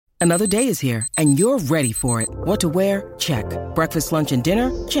Another day is here, and you're ready for it. What to wear? Check. Breakfast, lunch, and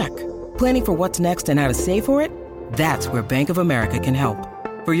dinner? Check. Planning for what's next and how to save for it? That's where Bank of America can help.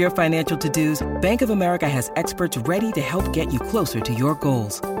 For your financial to-dos, Bank of America has experts ready to help get you closer to your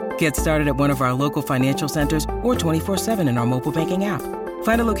goals. Get started at one of our local financial centers or 24/7 in our mobile banking app.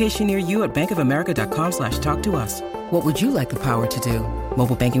 Find a location near you at bankofamerica.com/talktous. What would you like the power to do?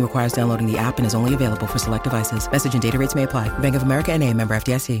 Mobile banking requires downloading the app and is only available for select devices. Message and data rates may apply. Bank of America N.A., member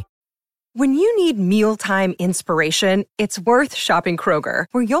FDIC. When you need mealtime inspiration, it's worth shopping Kroger,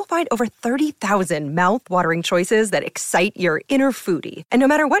 where you'll find over 30,000 mouth-watering choices that excite your inner foodie. And no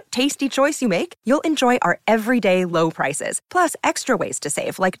matter what tasty choice you make, you'll enjoy our everyday low prices, plus extra ways to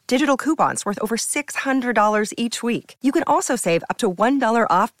save, like digital coupons worth over $600 each week. You can also save up to $1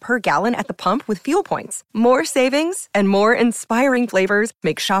 off per gallon at the pump with fuel points. More savings and more inspiring flavors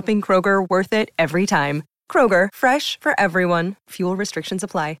make shopping Kroger worth it every time. Kroger, fresh for everyone. Fuel restrictions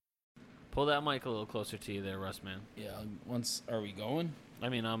apply. Pull that mic a little closer to you there, Russ, man. Yeah, are we going? I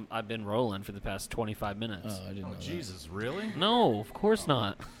mean, I've been rolling for the past 25 minutes. Oh, I didn't know Jesus, really? No, of course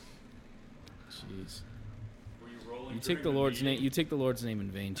not. Jeez. You take the Lord's name. You take the Lord's name in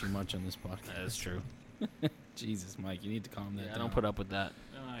vain too much on this podcast. That is true. Jesus, Mike, you need to calm that down. I don't put up with that.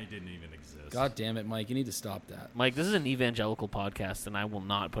 I didn't even exist. God damn it, Mike, you need to stop that. Mike, this is an evangelical podcast, and I will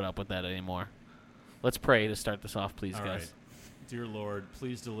not put up with that anymore. Let's pray to start this off, please, All guys. right. Dear Lord,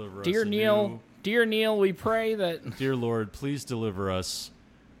 please deliver Dear us. Dear Neil, we pray that. Dear Lord, please deliver us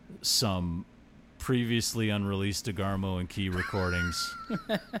some previously unreleased DeGarmo and Key recordings,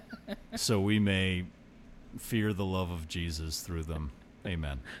 so we may fear the love of Jesus through them.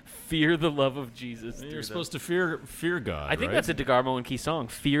 Amen. Fear the love of Jesus. You're supposed to fear God. I think right? that's a DeGarmo and Key song.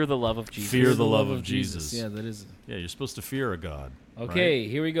 Fear the love of Jesus. Fear the love of Jesus. Yeah, that is. Yeah, you're supposed to fear a God. Okay, right?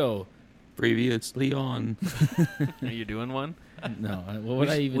 Here we go. Previously on. Are you doing one? No. What would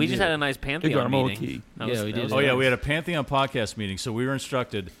I even We do? just had a nice Pantheon DeGarmo meeting. Key. Yeah, we did. Oh, yeah, we had a Pantheon podcast meeting, so we were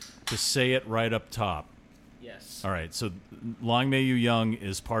instructed to say it right up top. Yes. All right, so Long May You Young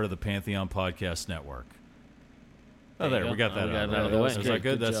is part of the Pantheon Podcast Network. Oh, There you there, go. we got that We got out. it out of the way. Is that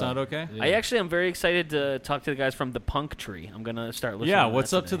good? That's job. not okay? Yeah. I actually am very excited to talk to the guys from the Punk Tree. I'm going to start listening Yeah, to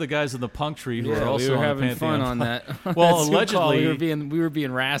what's that up to today. the guys in the Punk Tree who Yeah, are also we were on having the fun Pantheon? on that. Well, Zoom call. allegedly we were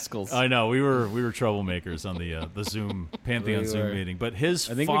being rascals. I know we were troublemakers on the Zoom Pantheon We Zoom were. meeting, but his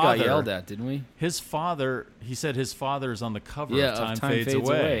I think father, we got yelled at, didn't we? His father, he said his father is on the cover Yeah, of Time Fades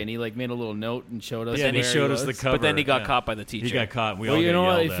Away, and he like made a little note and showed us. yeah, and he where showed us was. the cover. But then he got yeah. caught by the teacher. He got caught. And we Well, all you got know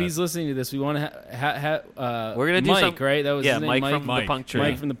what? yelled If at. he's listening to this, we want to We're gonna do Mike, some- right? That was yeah, his name, Mike Mike from the Punk Tree.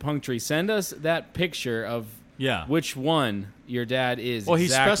 Mike from the Punk Tree. Send us that picture of Yeah. which one your dad is. Well, he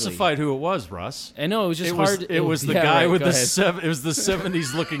exactly. specified who it was, Russ. I know it was just It was, hard. it was the yeah, guy right, with go the ahead. It was the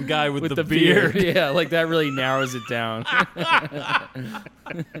 70s looking guy with, with the beard. Yeah, like that really narrows it down.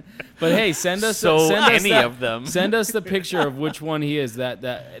 But hey, send us any that, of them. Send us the picture of which one he is.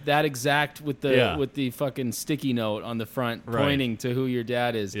 That exact with the Yeah. with the fucking sticky note on the front Right. pointing to who your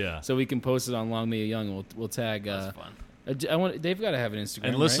dad is. Yeah. So we can post it on Long May You Young. And we'll tag. That's fun. They've got to have an Instagram.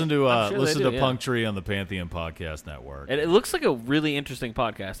 And listen right? to I'm sure they listen do, to yeah. Punk Tree on the Pantheon Podcast Network. It looks like a really interesting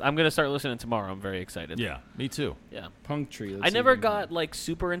podcast. I'm going to start listening tomorrow. I'm very excited. Yeah, me too. Yeah. Punk Tree. I never got like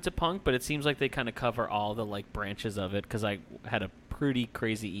super into punk, but it seems like they kind of cover all the like branches of it because I had a pretty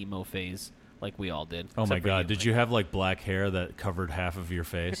crazy emo phase, like we all did. Oh my except for God! Did Mike. you have like black hair that covered half of your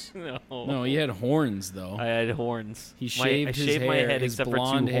face? No. No, he had horns though. I had horns. He I shaved his shaved hair, my head his except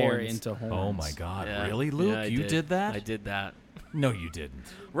blonde for two hair horns. into horns. Oh my God! Yeah. Really, Luke? Yeah, I you did that? I did that. No, you didn't.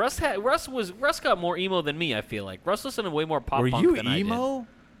 Russ got more emo than me. I feel like Russ listened to way more pop Were punk you than I did. emo?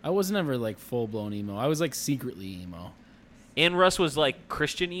 I was never like full blown emo. I was like secretly emo. And Russ was like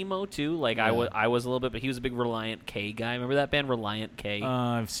Christian emo too. Like Yeah. I was a little bit, but he was a big Reliant K guy. Remember that band Reliant K?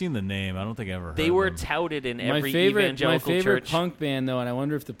 I've seen the name. I don't think I ever heard They were them. touted in My every favorite evangelical church. punk band though, and I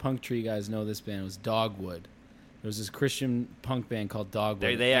wonder if the Punk Tree guys know this band, was Dogwood. There was this Christian punk band called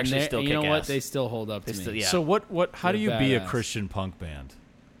Dogwood. They actually still and you know kick what? ass. They still hold up They to me. still- yeah. So what? How do you They're be a badass. Christian punk band?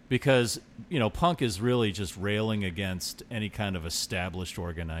 Because punk is really just railing against any kind of established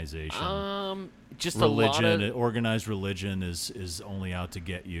organization. Just Religion, organized religion is only out to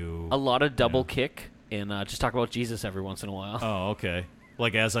get you. a lot of double kick and just talk about Jesus every once in a while. Oh, okay.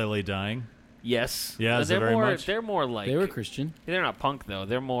 Like As I Lay Dying. Yes. Yeah, But is it they're very more. much? They're more like They were Christian. They're not punk though.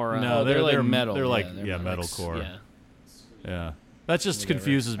 They're more. No, they're like metal. They're like Yeah, they're like metalcore. Yeah. Yeah. That just Whatever.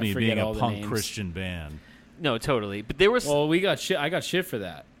 confuses I me forget being a all the punk names. Christian band. No, totally. But there was. Well, we got shit. I got shit for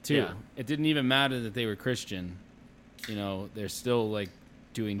that too. Yeah. It didn't even matter that they were Christian. They're still like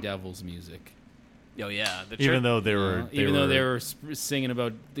doing devil's music. oh yeah. The Even church- though they were Even though they were singing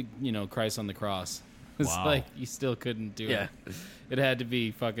about the Christ on the cross. was Wow. like you still couldn't do Yeah. it. It had to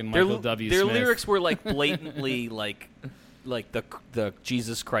be fucking Their, Michael W. their Smith. lyrics were like blatantly like the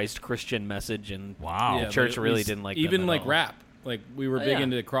Jesus Christ Christian message, and Wow. the but church at really least didn't like even them at like all. rap. Like we were Oh, big yeah.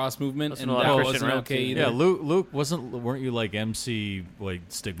 into the cross movement, Listen and to a lot that of Christian wasn't rap, okay too. either. Yeah, Luke weren't you like MC like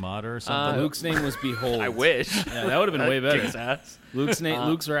Stigmata or something? Luke's name was Behold. I wish. Yeah, that would have been way Kicks better. ass.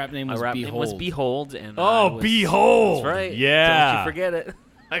 Luke's rap name My was rap Behold. name was Behold, and Oh, I was, Behold! That's right. Yeah. Don't you forget it.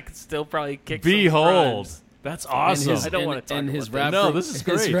 I could still probably kick some Behold. rhymes. That's And awesome. his- I don't and- wanna talk and about his this. rap No, group, this is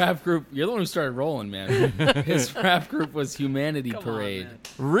His great. rap group. You're the one who started rolling, man. His rap group was Humanity Come on, Parade, man.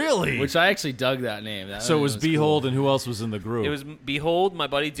 Really? which I actually dug that name. That so it name was cool. Behold, and who else was in the group? It was Behold, my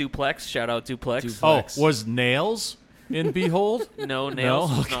buddy Duplex. Shout out Duplex. Duplex. Oh, was Nails in Behold? No,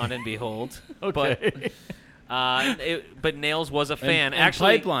 Nails was Okay. not in Behold. Okay. But Nails was a fan. And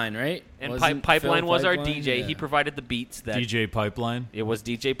Actually, Pipeline, right? And Wasn't Pipeline Phil was our Pipeline? DJ. Yeah. He provided the beats. That DJ Pipeline. It was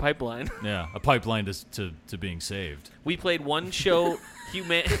DJ Pipeline. Yeah, a pipeline to being saved. We played one show.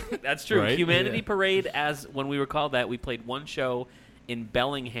 That's true. Right? Humanity Yeah. Parade, as when we were called that, we played one show in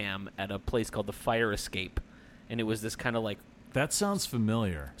Bellingham at a place called the Fire Escape, and it was this kind of like That sounds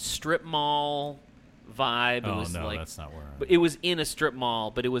familiar. strip mall vibe. It Oh was no, like, that's not where. but it was in a strip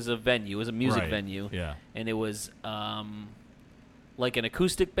mall, but it was a venue. It was a music Right. venue. Yeah. And it was like an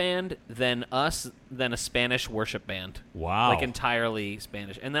acoustic band, then us, then a Spanish worship band. Wow. Like entirely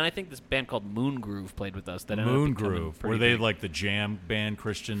Spanish. And then I think this band called Moon Groove played with us. That ended up Moon becoming Groove. pretty Were they big. like the jam band,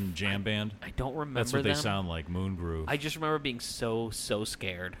 Christian jam band? I don't remember That's what them. they sound like. Moon Groove. I just remember being so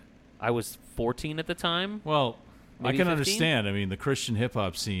scared. I was 14 at the time. Well, I Maybe can 15? understand. I mean, the Christian hip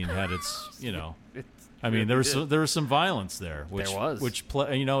hop scene had its, It's I mean, there was did. there was some violence there. Which, There was. which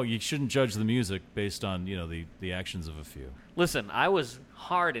you shouldn't judge the music based on the actions of a few. Listen, I was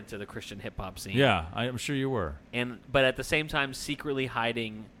hard into the Christian hip hop scene. Yeah, I'm sure you were. But at the same time, secretly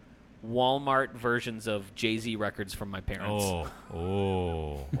hiding Walmart versions of Jay-Z records from my parents.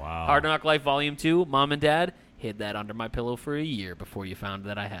 Oh, wow. Hard Knock Life Volume 2, Mom and Dad hid that under my pillow for a year before you found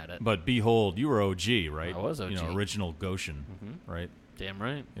that I had it. But Behold, you were OG, right? I was OG. Original Goshen, right? Damn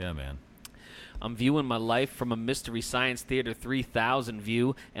right. Yeah, man. I'm viewing my life from a Mystery Science Theater 3000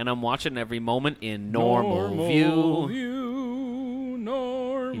 view, and I'm watching every moment in normal view.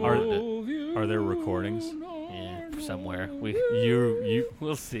 Normal view. Are there recordings? Yeah, somewhere.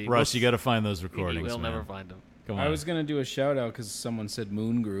 We'll see. Russ, you got to find those recordings. We'll man. never find them. Come on. I was gonna do a shout out because someone said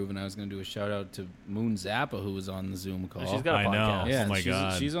Moon Groove, and I was gonna do a shout out to Moon Zappa, who was on the Zoom call. She's got a I podcast. know. yeah, Oh my she's,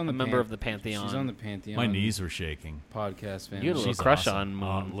 God. she's on the A member of the Pantheon. She's on the Pantheon. My knees were shaking. podcast family. You had a little She's crush awesome.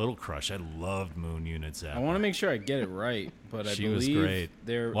 on Moon. Little crush. I loved Moon Unit I want to make sure I get it right, but I She believe was great.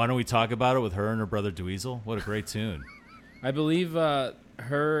 They're, Why don't we talk about it with her and her brother Dweezil? What a great tune. I believe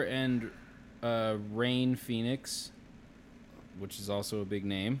her and Rain Phoenix, which is also a big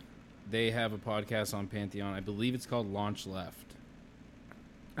name. They have a podcast on Pantheon. I believe it's called Launch Left.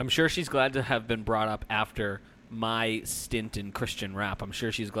 I'm sure she's glad to have been brought up after my stint in Christian rap. I'm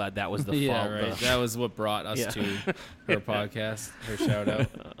sure she's glad that was the Yeah, fault. right. That was what brought us Yeah. to her podcast, her shout out.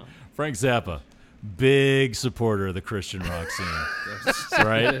 Frank Zappa, big supporter of the Christian rock scene.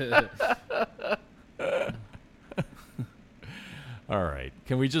 Right? All right.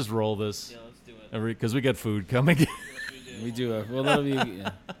 Can we just roll this? Yeah, let's do it. Because we got food coming. We do a well. That'll be. Yeah.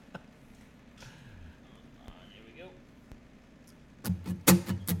 Here we go.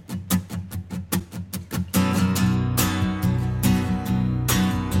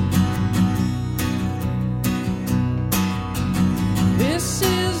 This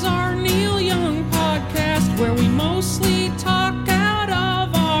is our Neil Young podcast where we mostly talk out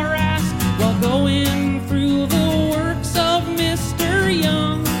of our ass while going through the works of Mr.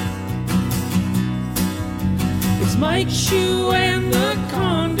 Young. It's Mike Shue and the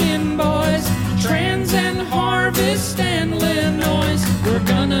Condon Boys, Trans and Harvest and Illinois. We're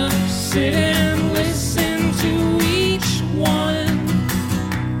gonna sit and listen to each one.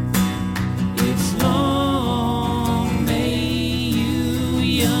 It's Long May You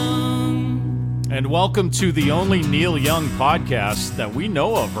Young. And welcome to the only Neil Young podcast that we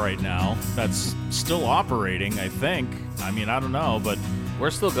know of right now that's still operating, I think. I mean, I don't know, but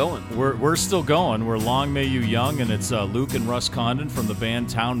We're still going. we're still going. We're Long May You Young, and it's Luke and Russ Condon from the band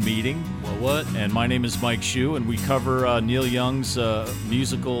Town Meeting. Well, what? And my name is Mike Shue, and we cover Neil Young's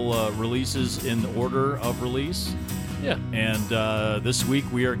musical releases in order of release. Yeah. And this week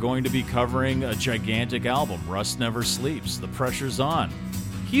we are going to be covering a gigantic album, Rust Never Sleeps. The Pressure's On.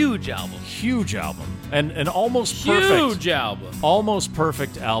 Huge album. Huge album. And an almost perfect, Huge album. almost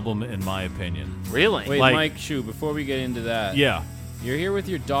perfect album in my opinion. Really? Wait, Like- Mike Shue, before we get into that, Yeah. You're here with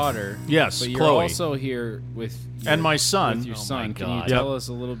your daughter. Yes, but you're Chloe. also here with And my son. With your Oh my son. Can you God. tell Yep. us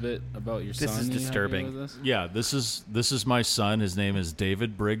a little bit about your son? This is you have here disturbing. with us? Yeah, this is my son. His name is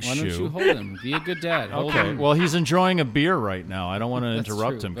David Briggs Why don't you Shue. hold him? Be a good dad. Hold Okay. him. Well, he's enjoying a beer right now. I don't want to That's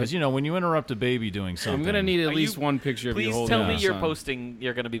interrupt true, him because but- when you interrupt a baby doing something, I'm gonna need at Are least you- one picture of you Please holding tell me your you're son. posting.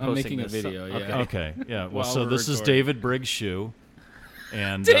 You're going to be I'm posting making a this. video, yeah. Okay. Okay. Yeah. Well, While so we're this is recording. David Briggs Shue,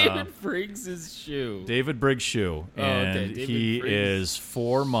 and David Briggs' shoe. David Briggs Shue, okay, and David he Briggs. is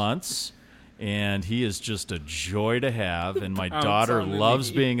 4 months, and he is just a joy to have. And my Pounce daughter on the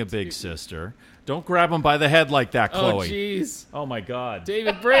loves knee. being a big sister. Don't grab him by the head like that, Oh, Chloe. jeez. Oh my God.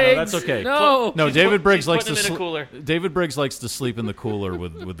 David Briggs. that's okay. No. No, She's David Briggs she's likes to putting him in a sl- cooler. David Briggs likes to sleep in the cooler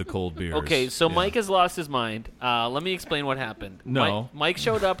with the cold beers. Okay, so Yeah. Mike has lost his mind. Let me explain what happened. No. Mike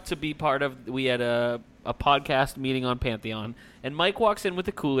showed up to be part of. We had a podcast meeting on Pantheon, and Mike walks in with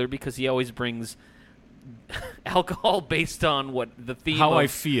a cooler because he always brings alcohol based on what the theme. how of I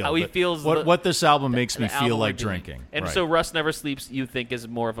feel. How he but feels. What this album makes me the feel album like we're doing. drinking. And Right. so Russ Never Sleeps, you think, is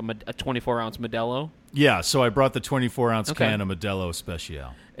more of a 24-ounce Modelo. Yeah, so I brought the 24-ounce Okay. can of Modelo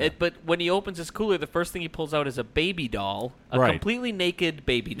Special. But when he opens his cooler, the first thing he pulls out is a baby doll, a Right. completely naked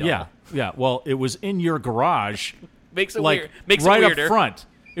baby doll. Yeah, yeah. Well, it was in your garage, Makes it like weird. Makes right it weirder. up front.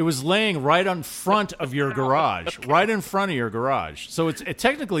 It was laying right on front of your garage, right in front of your garage. So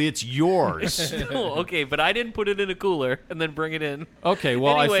technically it's yours. Oh, okay, but I didn't put it in a cooler and then bring it in. Okay,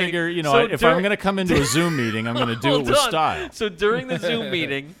 well Anyway, I figure so if I'm dur- going to come into a Zoom meeting, I'm going to do it Hold with on. style. So during the Zoom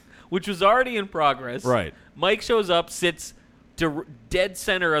meeting, which was already in progress, Right. Mike shows up, sits dead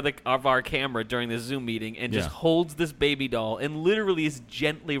center of our camera during the Zoom meeting, and just Yeah. holds this baby doll and literally is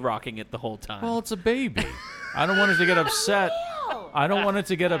gently rocking it the whole time. Well, it's a baby. I don't want it to get upset. I don't want it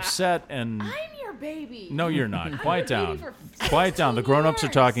to get upset and. I'm your baby. No, you're not. Quiet baby down. for Quiet down. The 16 grown-ups are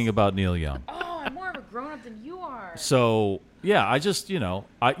years. talking about Neil Young. Oh, I'm more of a grown-up than you are. So yeah, I just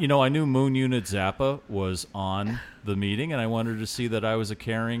I knew Moon Unit Zappa was on the meeting, and I wanted to see that I was a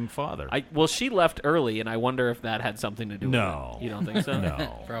caring father. well, she left early, and I wonder if that had something to do No. with it. You don't think so?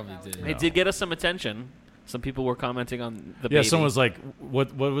 no. Probably did. It did get us some attention. Some people were commenting on the Yeah, baby. someone was like,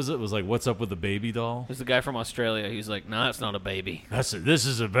 "What was it?" It was like, "What's up with the baby doll?" There's the guy from Australia. He's like, "Nah, it's not a baby. This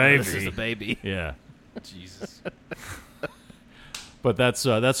is a baby. This is a baby." Yeah, Jesus. but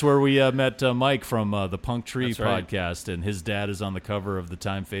that's where we met Mike from the Punk Tree That's right. podcast, and his dad is on the cover of the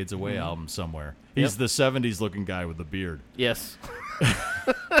Time Fades Away album somewhere. He's the '70s looking guy with the beard. Yes.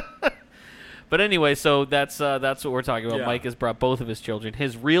 But anyway, so that's what we're talking about. Yeah. Mike has brought both of his children.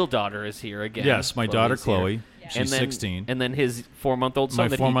 His real daughter is here again. Yes, my daughter Chloe's here. Chloe. She's And then, 16. And then his 4-month-old son My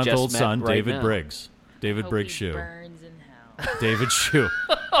that he 4-month-old just son, met right David now. Briggs. David Hope Briggs he Shue. burns in hell. David Shue.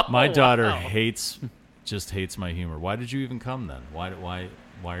 My daughter wow. hates my humor. Why did you even come then? Why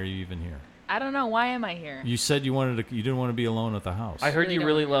are you even here? I don't know. Why am I here? You said you didn't want to be alone at the house. I heard Really you don't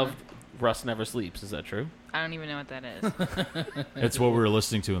really know. loved Russ Never Sleeps. Is that true? I don't even know what that is. It's what we were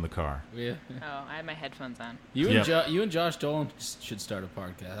listening to in the car. Yeah. Oh, I had my headphones on. You Yep. and you and Josh Dolan should start a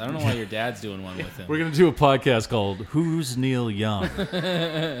podcast. I don't know why your dad's doing one with him. We're gonna do a podcast called "Who's Neil Young."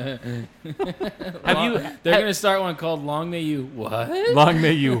 Have you? They're gonna start one called "Long May You." What? Long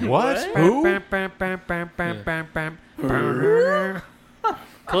may you what? Who?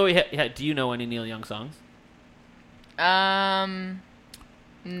 Chloe, do you know any Neil Young songs?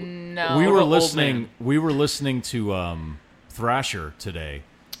 No. We Old were man. listening. We were listening to Thrasher today,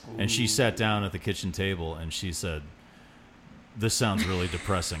 and she sat down at the kitchen table and she said, "This sounds really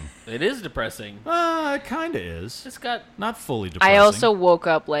depressing." It is depressing. It kind of is. It's got. Not fully depressing. I also woke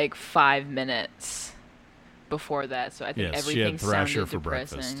up like 5 minutes before that, so I think Yes, she had everything Thrasher sounded for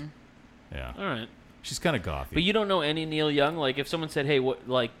depressing. breakfast. Yeah, All right. she's kind of gothy. But you don't know any Neil Young? Like, if someone said, hey,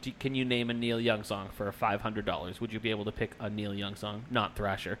 can you name a Neil Young song for $500? Would you be able to pick a Neil Young song? Not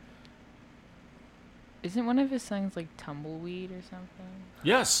Thrasher. Isn't one of his songs like Tumbleweed or something?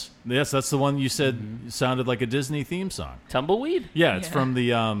 Yes, that's the one you said sounded like a Disney theme song. Tumbleweed? Yeah, it's Yeah. from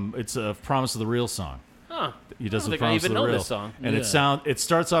the it's a Promise of the Real song. Huh. He does I the don't think I Promise even of the know Real this song. and it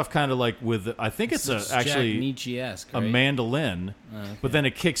starts off kind of like with I think it's actually Jack Nietzsche-esque, a right? mandolin, Okay. but then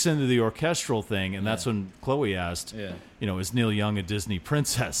it kicks into the orchestral thing, and that's when Chloe asked, Yeah. is Neil Young a Disney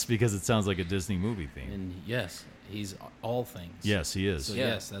princess? Because it sounds like a Disney movie theme. And yes, he's all things. Yes, he is. So Yeah.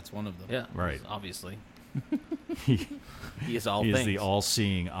 yes, that's one of them. Yeah. Right. Obviously. he He is all he things. is the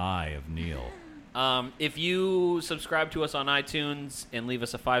all-seeing eye of Neil. If you subscribe to us on iTunes and leave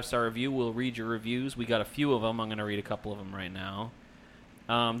us a 5-star review, we'll read your reviews. We got a few of them. I'm going to read a couple of them right now.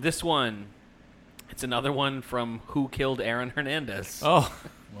 This one, it's another one from Who Killed Aaron Hernandez. Oh,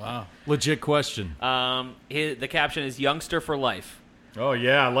 Wow. legit question. The caption is Youngster for Life. Oh,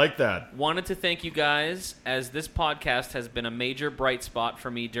 yeah, I like that. Wanted to thank you guys, as this podcast has been a major bright spot for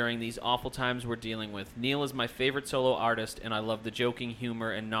me during these awful times we're dealing with. Neil is my favorite solo artist, and I love the joking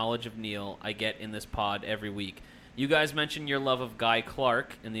humor and knowledge of Neil I get in this pod every week. You guys mentioned your love of Guy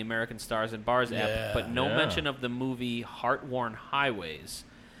Clark in the American Stars and Bars app, but no mention of the movie Heart-Worn Highways.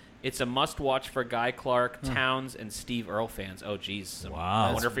 It's a must-watch for Guy Clark, Towns, and Steve Earle fans. Oh, jeez. Wow.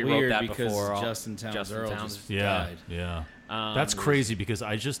 I wonder if he wrote that because before. Justin Towns Earle just died. Yeah. That's crazy because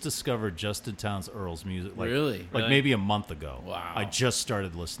I just discovered Justin Towns Earle's music. Really? Like maybe a month ago. Wow. I just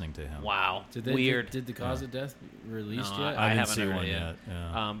started listening to him. Wow. Weird. Did the cause of death released yet? I didn't haven't see heard one it yet.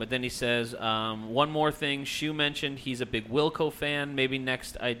 Yeah. But then he says, one more thing. Shu mentioned he's a big Wilco fan. Maybe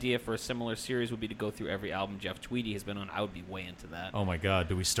next idea for a similar series would be to go through every album Jeff Tweedy has been on. I would be way into that. Oh, my God.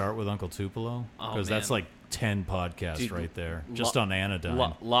 Do we start with Uncle Tupelo? Oh, Because that's man. like 10 podcasts Dude, right there. Just on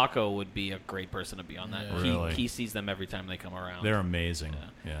Anodyne. Laco would be a great person to be on that. Yeah. Really? He sees them every time they come around. They're amazing.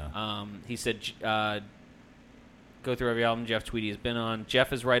 Yeah. He said, go through every album Jeff Tweedy has been on.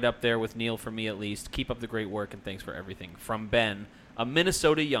 Jeff is right up there with Neil for me at least. Keep up the great work and thanks for everything. From Ben, a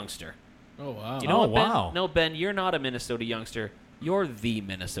Minnesota youngster. Oh, wow. You know what, Ben? wow. No, Ben, you're not a Minnesota youngster. You're the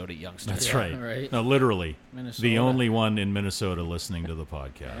Minnesota youngster. That's Yeah, right. right. No, literally. Minnesota. The only one in Minnesota listening to the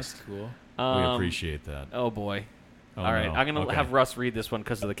podcast. That's cool. We appreciate that. Oh, boy. Oh, All right, no. I'm going to Okay. have Russ read this one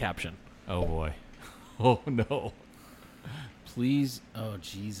because of the caption. Oh, boy. Oh, no. Please. Oh,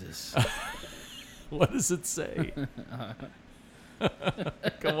 Jesus. What does it say?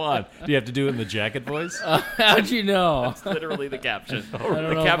 Come on. Do you have to do it in the jacket voice? How'd you know? Literally the caption. I don't The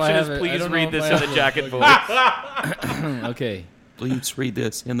know if I caption have is, it. I please don't know read if this I in have the it. jacket voice. Okay. Please read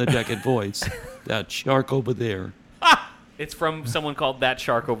this in the jacket voice. That shark over there. It's from someone called That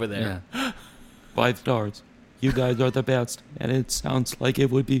Shark Over There. Yeah. 5 stars. You guys are the best, and it sounds like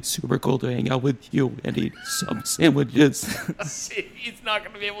it would be super cool to hang out with you and eat some sandwiches He's not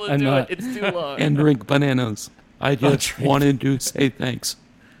going to be able to I'm do not. it. It's too long. and drink bananas. I just wanted to say thanks.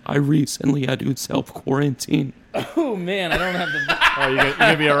 I recently had to self-quarantine. Oh, man. I don't have the. Oh, you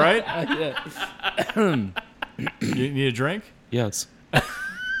gonna be all right? Yeah. You need a drink? Yes.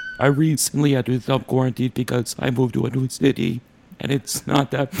 I recently had to self-quarantine because I moved to a new city, and it's not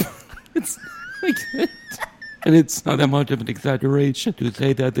that... And it's not that much of an exaggeration to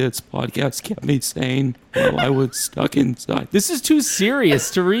say that this podcast kept me sane while I was stuck inside. This is too serious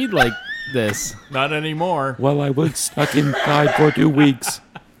to read like this. Not anymore. While I was stuck inside for 2 weeks.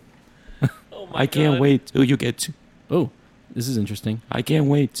 Oh my I can't God. wait till you get to... Oh, this is interesting. I can't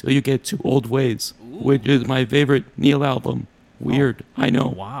wait till you get to Old Ways, which is my favorite Neil album. Weird, I know.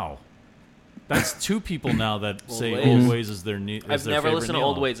 Wow. That's 2 people now that say Ways. Old Ways is their I've never listened to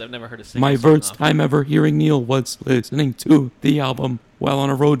Old Ways. I've never heard a single My song first off. time ever hearing Neil was listening to the album while on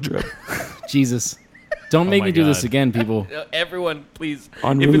a road trip. Jesus. Don't make my me do this God. again, people. Everyone, please.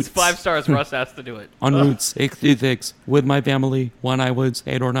 On if Roots. it's 5 stars, Russ has to do it. On Route 66 with my family when I was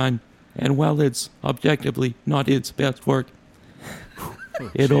 8 or 9. And while it's objectively not its best work,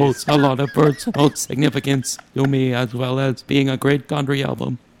 it holds a lot of personal significance to me, as well as being a great country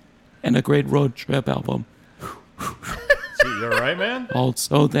album and a great road trip album. You all right, man?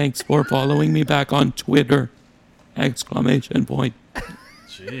 Also, thanks for following me back on Twitter! Exclamation point.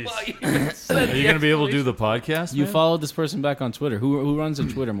 Jeez. Are you going to be able to do the podcast, You man? followed this person back on Twitter. Who runs a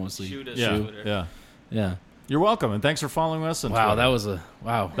Twitter mostly? Shoot us, Yeah, Twitter. yeah. Yeah. You're welcome, and thanks for following us on Wow, Twitter. that was a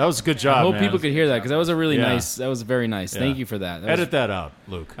wow. That was a good job, I hope man. people could hear that because that was a really Yeah. nice. That was very nice. Thank Yeah. you for that. Edit that out,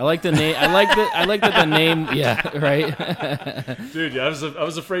 Luke. I like the name. I like that the name. Yeah, right. Dude, I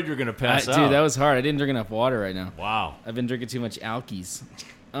was afraid you were going to pass out. Dude, that was hard. I didn't drink enough water right now. Wow. I've been drinking too much Alkies.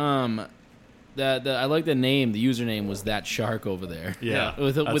 I like the name. The username was That Shark Over There. Yeah,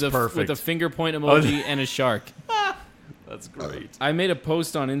 with that's a perfect. with a finger point emoji and a shark. That's great. I made a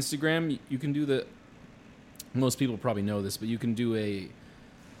post on Instagram. You can do the. Most people probably know this, but you can do a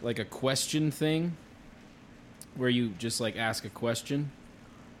question thing where you just like ask a question,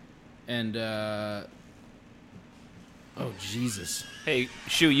 and oh Jesus, Hey,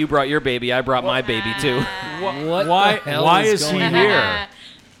 Shu, you brought your baby. I brought my baby, too. what? Why? the hell Why is he going on? here?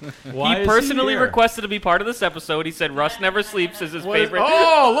 Why He is personally here? requested to be part of this episode. He said Russ Never Sleeps is his What is- favorite.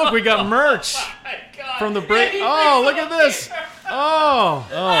 Oh, look, we got merch from the break. Oh, look at this. Oh,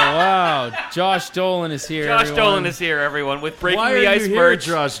 Oh wow, Josh Dolan is here. Josh everyone. Dolan is here, everyone, with Breaking why the are Ice you here, merch.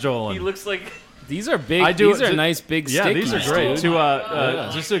 Josh Dolan? He looks like... These are big. I do- These are ju- nice big. Yeah, these are stickies, great. dude. To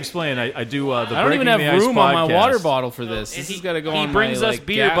just to explain, I do the I don't Breaking even have the Ice room on my podcast. water bottle for this. And This has got to go he on brings my, us like,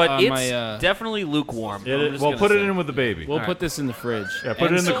 beer, but on it's my, definitely lukewarm. It I'm is- just well, gonna put it say. in with the baby. We'll put this in the fridge. Yeah, put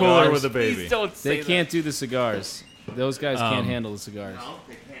And it in the cigars. cooler with the baby. Please don't say They can't do the cigars. Those guys can't Um, handle the cigars.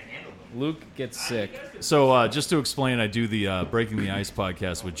 They can't handle them. Luke gets sick. So just to explain, I do the Breaking the Ice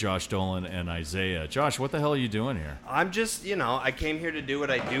podcast with Josh Dolan and Isaiah. Josh, what the hell are you doing here? I'm just, I came here to do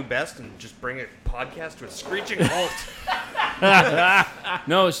what I do best and just bring a podcast to a screeching halt.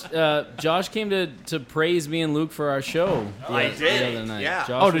 No, Josh came to praise me and Luke for our show. I the did, other night. yeah.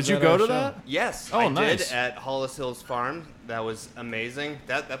 Josh Oh, was did you at go our to show. that? Yes, Oh, I nice. did at Hollis Hills Farm. That was amazing.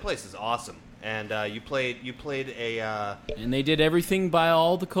 That place is awesome. And you played a. And they did everything by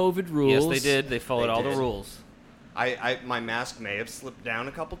all the COVID rules. Yes, they did. They followed all the did. rules. My mask may have slipped down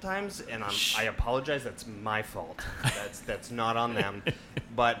a couple times, and I apologize. That's my fault. That's not on them.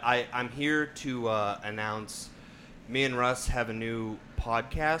 But I'm here to announce. Me and Russ have a new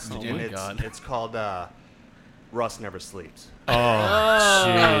podcast, Oh and my God. it's called Russ Never Sleeps. Oh, Oh,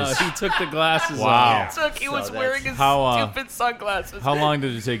 jeez. he took the glasses Wow. off. Look, he So was that's- wearing his How, stupid sunglasses. How long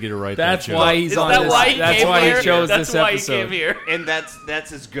did it take you to write That's that joke? why he's Is on that this. why he That's came why here? he chose That's this why episode. he came here. And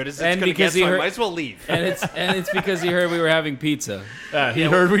that's as good as it's And going to because get, he so I heard- might as well leave. And it's because he heard we were having pizza. He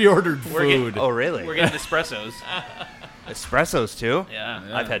heard we ordered We're getting- food. Oh, really? We're getting espressos. Espressos, too? Yeah.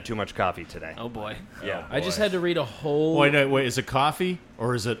 I've had too much coffee today. Oh boy. Yeah. I just had to read a whole. Wait, is it coffee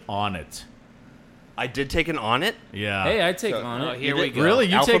or is it on it? I did take an on it. Yeah. Hey, I take So- on Oh, it. here we go. Really?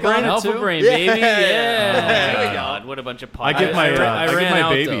 You Alpha take Brain? on it Alpha too? Brain, baby. Yeah. Oh my God, what a bunch of I get podcasts. my I I get ran my out,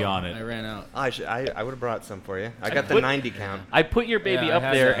 baby though. on it. I ran out. I would have brought some for you. I got the put- 90 count. I put your baby Yeah, I up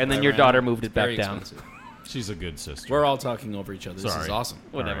had there, that. and then I your ran daughter out. moved it It's back very down. expensive. She's a good sister. We're all talking over each other. This Sorry. is awesome.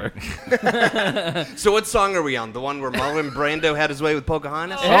 Whatever. So what song are we on? The one where Marlon Brando had his way with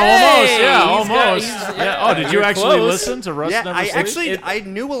Pocahontas? Almost, yeah, he's got- almost. he's- yeah. Oh, did you You're actually close. listen to Russ Yeah, Never I Sleeps? actually I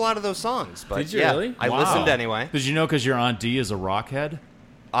knew a lot of those songs, but Did you yeah, really? I Wow. listened anyway. Did you know because your Aunt D is a rockhead?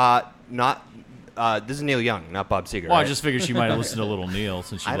 Not this is Neil Young, not Bob Seger. Well, I right? just figured she might have listened to Little Neil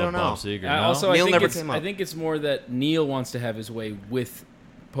since she I loved don't know. Bob Seger. No? Also, Neil never I came up. think it's more that Neil wants to have his way with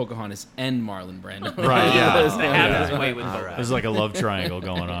Pocahontas and Marlon Brando. Right, yeah. That's They not- have his way with All the right. There's like a love triangle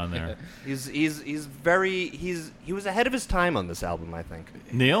going on there. he was ahead of his time on this album, I think.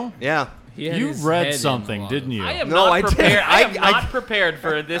 Neil? Yeah. He had You his read head in something, a lot didn't of- you? I am No, not I didn't. prepared. I am I- not prepared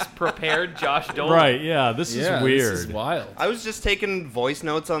for this prepared Josh Dolan. Right, yeah. This Yeah, is weird. This is wild. I was just taking voice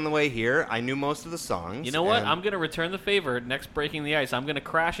notes on the way here. I knew most of the songs. You know what? and- I'm going to return the favor. Next Breaking the Ice, I'm going to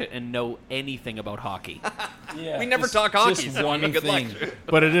crash it and know anything about hockey. Yeah, We never talk hockey, Just so one good luck. thing.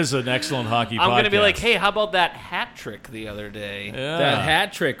 But it is an excellent hockey podcast. I'm going to be like, hey, how about that hat trick the other day? yeah. That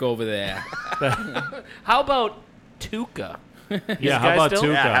hat trick over there. How about Tuca? Yeah, how guy about still?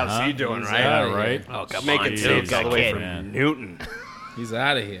 Tuca? Yeah, how's huh? he doing, right? Yeah, Yeah. right. Oh, come Making on, takes all the way from man. Newton. He's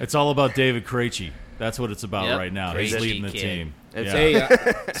out of here. It's all about David Krejci. That's what it's about Yep. right now. He's Krejci leading the kid. team. It's- Yeah.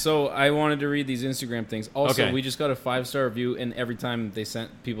 Hey, so I wanted to read these Instagram things. Also, Okay. we just got a 5-star review, and every time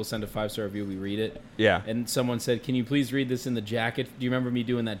people send a 5-star review, we read it. Yeah. And someone said, "Can you please read this in the jacket?" Do you remember me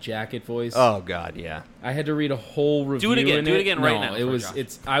doing that jacket voice? Oh God, yeah. I had to read a whole review. again. in Do it again right No, now It for was. Josh.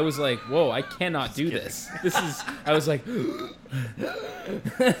 It's. I was like, "Whoa, I cannot do this." This is. I was like,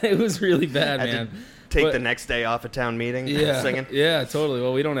 it was really bad, Had man. to take But- the next day off a town meeting. Yeah, Singing. yeah, totally.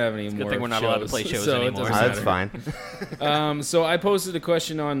 Well, we don't have any more. good thing we're not allowed to play shows so it anymore. doesn't That's matter. fine. So I posted a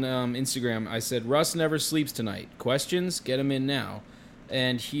question on Instagram. I said, Russ never sleeps tonight. Questions? Get them in now.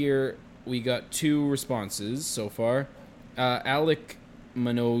 And here we got 2 responses so far. Alec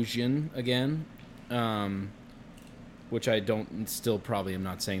Manosian again, which I still probably am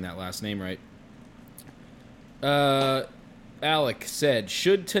not saying that last name right. Alec said,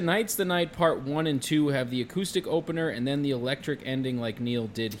 should Tonight's the Night Part 1 and 2 have the acoustic opener and then the electric ending like Neil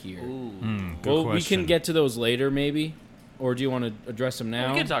did here? Good Well, we question. can get to those later, maybe. Or do you want to address them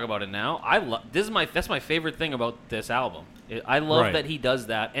now? We can talk about it now. That's my favorite thing about this album. I love Right. that he does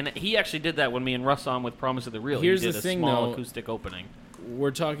that, and he actually did that when me and Russ on with Promise of the Real. Here's he did the a thing, small though. acoustic opening.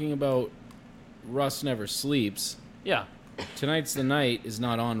 We're talking about Russ Never Sleeps. Yeah, Tonight's the Night is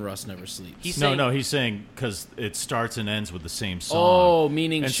not on Russ Never Sleeps. he's No, saying, no, he's saying because it starts and ends with the same song. Oh,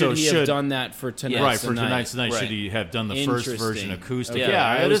 meaning And should so he have done that for Tonight's right, the for Night? Tonight's the Night, Right. should he have done the first version Interesting. acoustic? Okay. Yeah,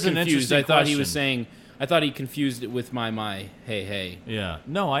 I it was is an confused. interesting I thought he question. was saying. I thought he confused it with my hey hey. Yeah.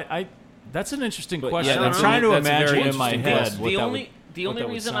 No, I that's an interesting But, question. yeah, I'm that's trying a- to that's a very imagine in my interesting head question. what the that only would, the what only that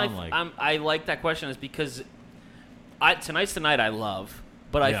would reason sound like. I like that question is because Tonight's the Night I love,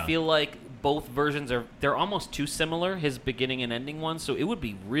 but Yeah. I feel like both versions they're almost too similar, his beginning and ending one. So it would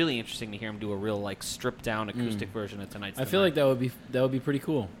be really interesting to hear him do a real like stripped down acoustic version of Tonight's. I the feel Night. like that would be pretty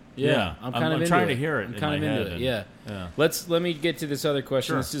cool. Yeah. I'm I'm kind of into trying it. to hear it I'm in kind of my into head it. and- Yeah. yeah. Let me get to this other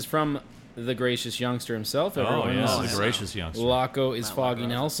question. Sure. This is from the gracious youngster himself. Oh Everyone. yeah, This the is gracious youngster. Laco is Foggy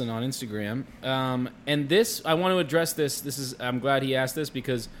Nelson on Instagram. And this, I want to address this. I'm glad he asked this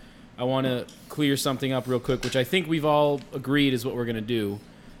because I want to clear something up real quick, which I think we've all agreed is what we're going to do.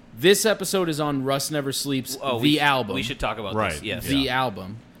 This episode is on Rust Never Sleeps, album. We should talk about Right. this. Yes. The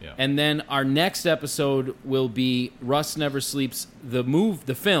album. Yeah. And then our next episode will be Rust Never Sleeps, the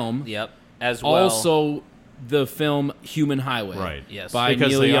film. Yep. As well. Also, the film Human Highway. Right. Yes. By Because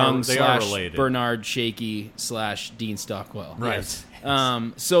Neil they are- Young they are / related. Bernard Shaky / Dean Stockwell. Right. Yes.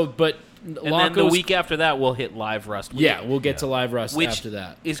 But And then the week after that, we'll hit Live Rust. Yeah, we'll get to Live Rust Which after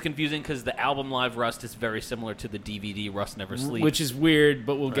that. is confusing because the album Live Rust is very similar to the DVD Rust Never Sleeps. Which is weird,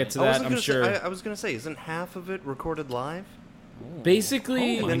 but we'll get to that, I'm sure. I was gonna say, isn't half of it recorded live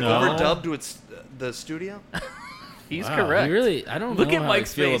Basically, and then No. overdubbed with the studio? He's Wow. correct. really, I don't Look know at how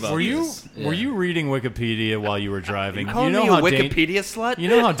Mike's I feel face. about Were you this. were you reading Wikipedia while you were driving? You calling know me a how Wikipedia slut? you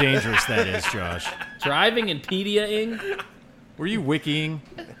know how dangerous that is, Josh. driving and pediaing? Were you wikiing?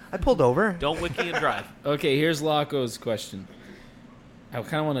 I pulled over. Don't wiki and drive. Okay, here's Laco's question. I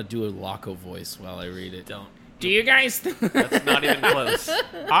kind of want to do a Laco voice while I read it. Don't. Do you guys think... That's not even close.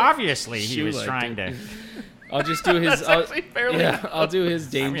 Obviously, he was trying to. I'll just do his... actually fairly I'll do his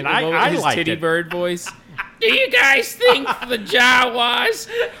danger... I his liked titty it. bird voice. Do you guys think the Jawas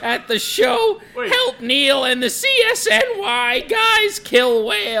at the show help Neil and the CSNY guys kill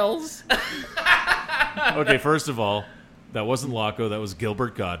whales? Okay, first of all, that wasn't Laco. That was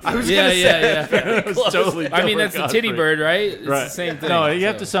Gilbert Godfrey. Yeah. That was totally I mean, Gilbert that's the titty Gottfried. bird, right? It's Right. the same thing. No, you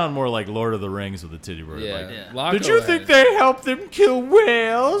have so- to sound more like Lord of the Rings with the titty bird. Yeah. Like, Laco did you think they helped them kill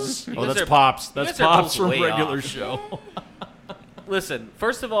whales? Oh, guys that's are- Pops. you That's guys are Pops both from way regular off. show. Listen,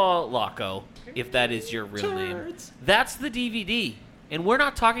 first of all, Laco, if that is your real name, that's the DVD. And we're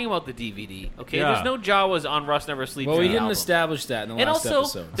not talking about the DVD, okay? Yeah. There's no Jawas on Rust Never Sleeps. Well, we the didn't album. establish that in the And last also,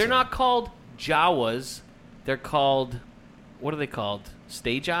 episode. they're so. not called Jawas. They're called, what are they called?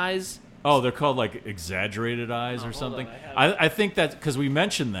 Stage eyes? Oh, they're called like exaggerated eyes or something. on, I think that because we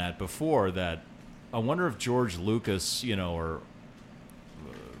mentioned that before. That I wonder if George Lucas, or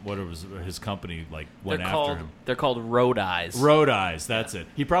what it was his company like went They're after called, him. They're called Road Eyes. Road Eyes, that's it.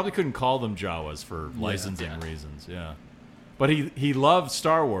 He probably couldn't call them Jawas for licensing reasons. Yeah, but he loved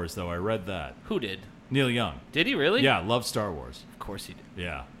Star Wars though. I read that. Who did? Neil Young. Did he really? Yeah, loved Star Wars. Of course he did.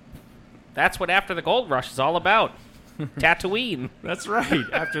 Yeah, That's what After the Gold Rush is all about. Tatooine. that's right.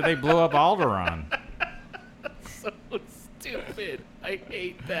 After they blew up Alderaan. So stupid. I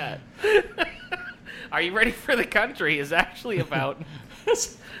hate that. Are you ready for the country? Is actually about.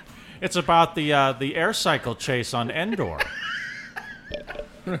 It's about the air cycle chase on Endor.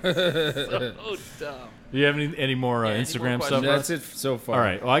 So dumb. Do you have any more any more Instagram questions? stuff? That's it so far. All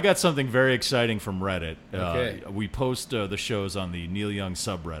right. Well, I got something very exciting from Reddit. Okay. We post the shows on the Neil Young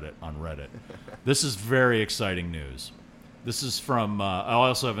subreddit on Reddit. This is very exciting news. This is from. I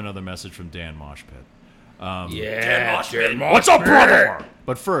also have another message from Dan Moshpit. Yeah, What's up, brother?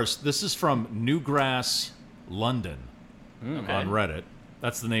 But first, this is from Newgrass, London, on Reddit.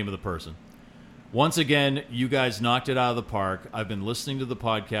 That's the name of the person. Once again, you guys knocked it out of the park. I've been listening to the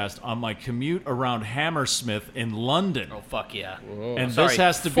podcast on my commute around Hammersmith in London. Oh, fuck yeah. And Sorry, this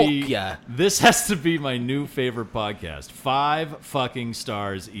has to fuck be yeah. this has to be my new favorite podcast. 5 fucking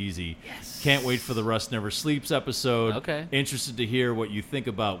stars easy. Yes. Can't wait for the Rust Never Sleeps episode. Okay. Interested to hear what you think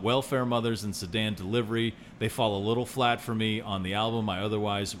about welfare mothers and sedan delivery. They fall a little flat for me on the album I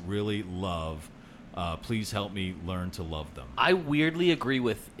otherwise really love. Please help me learn to love them. I weirdly agree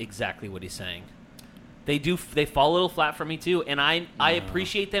with exactly what he's saying. They fall a little flat for me too, and I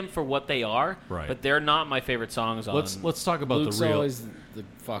appreciate them for what they are. Right. But they're not my favorite songs on. Let's talk about Luke's the real. always the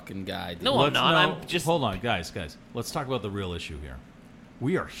fucking guy. dude. No, I'm Let's- not. no, I'm just hold on, guys. Let's talk about the real issue here.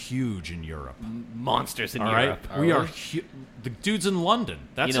 We are huge in Europe. monsters in All right, Europe. we are the dude's in London.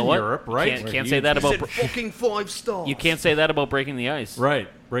 That's You know in what? Europe, right? Can't say that He about. said fucking 5 stars. You can't say that about Breaking the Ice. Right.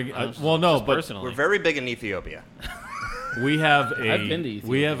 Well, no, Just but personally. We're very big in Ethiopia. we have a I've been to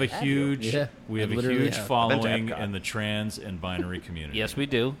we have a Ethiopia. huge Yeah, we have I a literally huge have. following I've been to Epcot. in the trans and binary community. Yes, we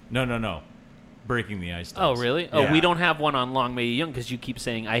do. No. Breaking the Ice. Oh, does. really? Yeah. Oh, we don't have one on Long May You Young because you keep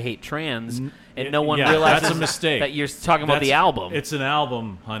saying I hate trans, and no one yeah, realizes that's a mistake. that you're talking about the That's- album. It's an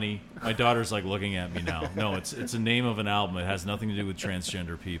album, honey. My daughter's like looking at me now. No, it's a name of an album. It has nothing to do with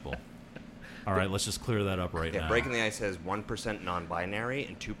transgender people. All right, let's just clear that up right Yeah, now. Breaking the Ice has 1% non-binary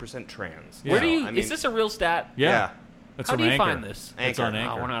and 2% trans. Yeah. Where do you? I mean- is this a real stat? Yeah. That's How from do you Anchor. find this? It's Anchor. on Oh,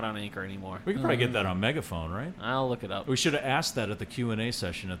 Anchor. we're not on Anchor anymore. We could probably get that on Megaphone, right? I'll look it up. We should have asked that at the Q&A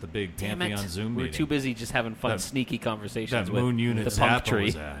session at the big Damn Pantheon it. Zoom We're meeting. too busy just having fun, That- sneaky conversations That with Moon Unit the Zappa punk tree.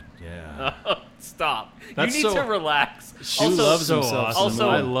 was at. Yeah. Stop. That's you need so- to relax. Shu Also- loves so himself. awesome. Also,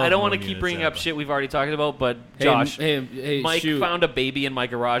 I love I don't want to when keep units bringing up happen. shit we've already talked about, but Hey, Josh, hey, Mike Shu. found a baby in my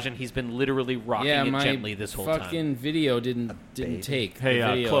garage, and he's been literally rocking Yeah, it my gently this whole fucking time. video didn't take. Hey, the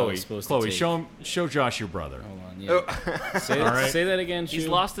video I Chloe, was supposed Chloe, to take. show Josh your brother. Hold on, yeah. Say, All right. say that again, He's Shu.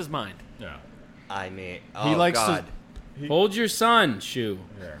 lost his mind. Yeah. I mean, He likes God. to. Hold your son, Shu.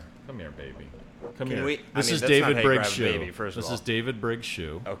 Here, come here, baby. Come Can here. we- I This mean, is that's not David how you Briggs' grab a shoe. baby, first of This all. is David Briggs'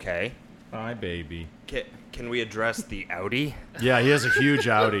 shoe. Okay. Hi, baby. Can we address the Audi? Yeah, he has a huge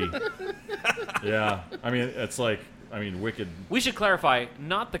Audi. Yeah, I mean, it's like, wicked. We should clarify,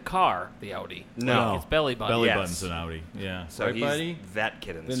 not the car, the Audi. No. It's belly button. Belly Yes. button's an Audi. Yeah. So Right, he's buddy? that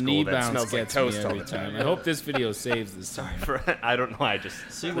kid in The school knee that bounce smells like gets me toast all every the time. time. I hope this video saves this time. I don't know. I just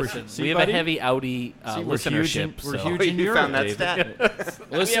See, We have a heavy Audi we're huge in, listenership. we're so- huge in you Europe, found that David.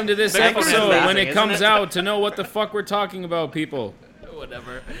 stat. Listen to this Everyone's episode laughing, when it isn't comes it? out to know what the fuck we're talking about, people.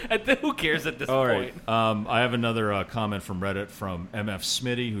 Whatever. And then who cares at this All point? right. I have another comment from Reddit from MF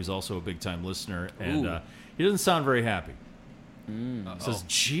Smitty, who's also a big-time listener, and Ooh. he doesn't sound very happy. He says,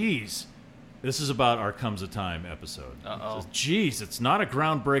 "Geez, this is about our Comes a Time episode." He says, "Geez, it's not a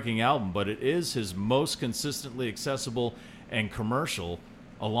groundbreaking album, but it is his most consistently accessible and commercial,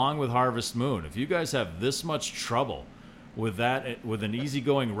 along with Harvest Moon. If you guys have this much trouble with that, with an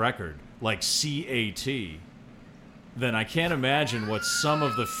easygoing record like CAT." Then I can't imagine what some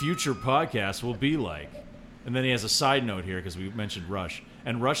of the future podcasts will be like. And then he has a side note here because we mentioned Rush.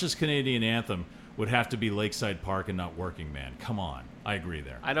 And Rush's Canadian anthem would have to be Lakeside Park and not Working Man. Come on. I agree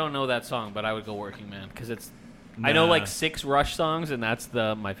there. I don't know that song, but I would go Working Man because it's. I know like 6 Rush songs, and that's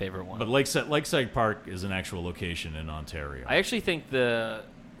my favorite one. But Lakeside Park is an actual location in Ontario. I actually think the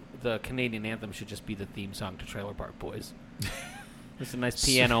Canadian anthem should just be the theme song to Trailer Park Boys. It's a nice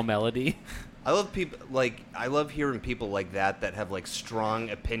piano melody. I love people I love hearing people like that have like strong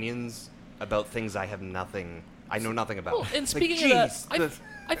opinions about things I know nothing about. Well, and Like, speaking of geez, that,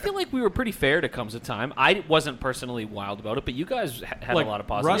 I feel like we were pretty fair to Comes a Time. I wasn't personally wild about it, but you guys had a lot of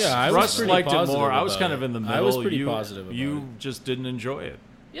positive. Russ, Yeah, I was Russ pretty liked it positive more. I was about kind it. of in the middle. I was pretty you, positive about You it. just didn't enjoy it.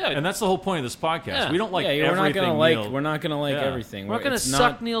 Yeah. And that's the whole point of this podcast. Yeah. We don't like yeah, we're not everything gonna like. Neil- We're not gonna like Yeah. everything. We're not going to It's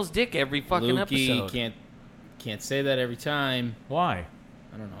suck not Neil's dick every fucking Lukey, episode. Can't say that every time. Why?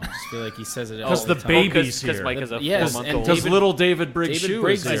 I don't know. I just feel like he says it all Because the the time. baby's Because here. Mike is a Yes, 4-month-old. Because David- little David Briggs' David shoe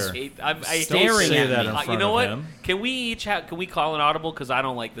Briggs is is- here. I Staring hate at that me. in front You know of what? him. Can we call an audible? Because I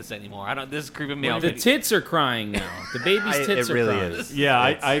don't like this anymore. This is creeping me out. The tits are crying now. The baby's tits it are really crying. is. Yeah,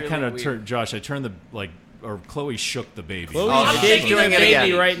 I really kind of weird. turned Josh. I turned Chloe shook the baby. Chloe's I'm shaking shaking the it baby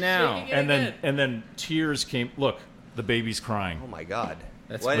again. right now. and then tears came. Look, the baby's crying. Oh my God.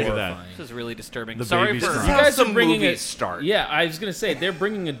 That's What? Look at horrifying. that. This is really disturbing. The Sorry baby's for. crying. You How guys some are bringing movies it. start. Yeah, I was gonna say they're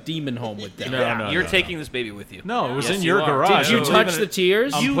bringing a demon home with them. No, You're no. taking this baby with you. No, it was Yes, in you your are. garage. Did you I'm touch leaving the it-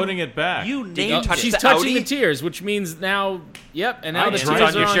 tears? I'm putting it back. You name touched She's the touching Audi? the tears, which means now. Yep, and now I the drank- tears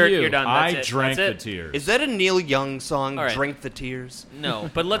It's on are your on shirt. you. You're done. I That's it. drank the That's it. tears. Is that a Neil Young song? All right. Drink the Tears.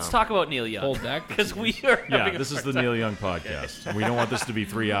 No, but let's talk about Neil Young. Hold back the Because we are. Yeah, having a this is hard the time. Neil Young podcast. We don't want this to be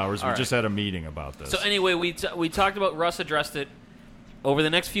 3 hours. We All just had a meeting about this. So anyway, we talked about Russ addressed it. Over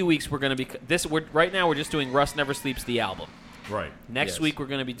the next few weeks, we're going to be right now we're just doing Russ Never Sleeps the album. right. Next Yes. week we're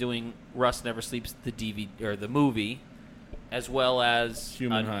going to be doing Russ Never Sleeps the DVD or the movie, as well as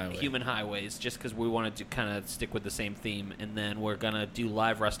Human Highway. Human Highways, just because we wanted to kind of stick with the same theme, and then we're going to do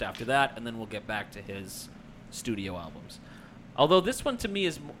Live Rust after that, and then we'll get back to his studio albums. Although this one to me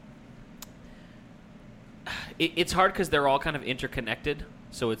is, it's hard because they're all kind of interconnected,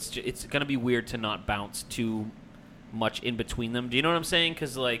 so it's going to be weird to not bounce too much in between them. Do you know what I'm saying?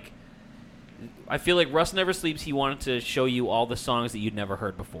 Because like, I feel like Rust Never Sleeps, he wanted to show you all the songs that you'd never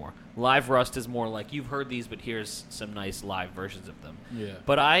heard before. Live Rust is more like, you've heard these, but here's some nice live versions of them. Yeah.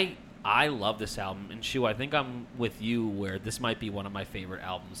 But I love this album, and Shu, I think I'm with you where this might be one of my favorite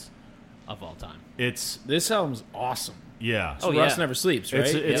albums of all time. It's This album's awesome. yeah. Oh, Russ yeah. Never Sleeps, right?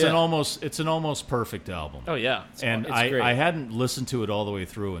 It's Yeah. an almost perfect album. Oh, yeah. And It's great. I hadn't listened to it all the way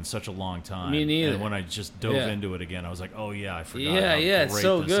through in such a long time. Me neither. And when I just dove Yeah. into it again, I was like, oh yeah, I forgot. Yeah, how yeah, it's great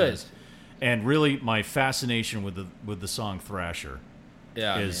so this good. is. And really, my fascination with the song Thrasher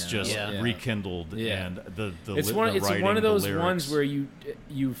Yeah, is man. just Yeah. rekindled. Yeah. And the It's one. the It's writing, one of the those lyrics. ones where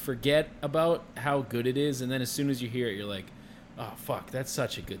you forget about how good it is, and then as soon as you hear it, you're like, "Oh fuck, that's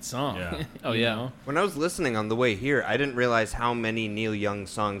such a good song." Yeah. Oh, You yeah. know? When I was listening on the way here, I didn't realize how many Neil Young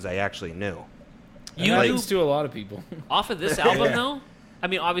songs I actually knew. You That knew, happens to a lot of people. off of this album, Yeah. though? I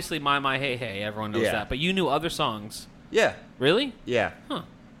mean, obviously, My, Hey, Hey, everyone knows Yeah. that. But you knew other songs. Yeah, Really? yeah. Huh.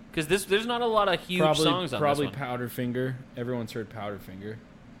 Because there's not a lot of huge songs on probably this one. Powderfinger. Everyone's heard Powderfinger.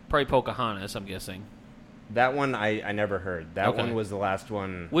 Probably Pocahontas, I'm guessing. That one I never heard. That Okay. one was the last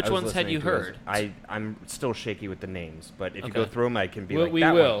one. Which I was ones had listening you to. heard? I'm still shaky with the names, but if you Okay. go through them, I can be Well, like, we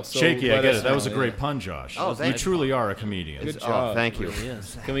that will. one. So Shaky, I let get us it. That was a know, great yeah. pun, Josh. Oh, you thanks. truly are a comedian. Good Oh, job. thank you. It really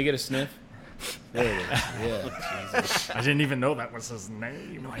is. Can we get a sniff? There it is. Yeah. I didn't even know that was his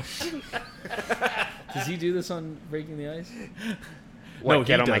name. Does he do this on Breaking the Ice? What, No,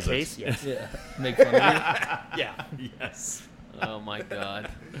 get he on my does it. case? Yes. Yeah. Make fun of you? Yeah. Yes. Oh my god.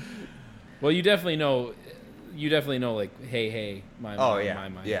 Well, you definitely know. You definitely know, like, hey, my, Oh, my, yeah.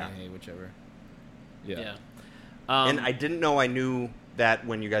 my, Yeah. hey, whichever. Yeah. And I didn't know I knew that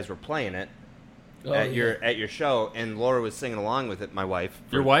when you guys were playing it Oh, at yeah. your show, and Laura was singing along with it. My wife.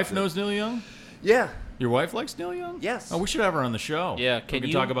 Your wife knows Neil Young? Yeah. Your wife likes Neil Young? Yes. Oh, we should have her on the show. Yeah, we can can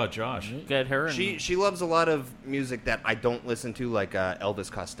you- talk about Josh. Get her. And She loves a lot of music that I don't listen to, like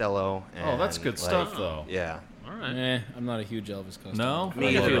Elvis Costello. Oh, that's and, good like, stuff, though. Yeah. All right. I'm not a huge Elvis Costello. No?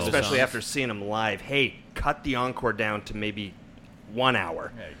 Me I love either, Elvis especially songs. after seeing him live. Hey, cut the encore down to maybe 1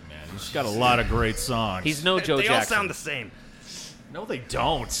 hour. Hey, man, he's got a lot of great songs. He's no Joe they all Jackson. sound the same. No, they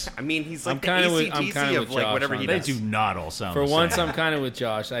don't. I mean, he's I'm like the kinda with- I'm AC/DC kinda of with like Josh whatever on he They does. do not all sound For the once, same. I'm kind of with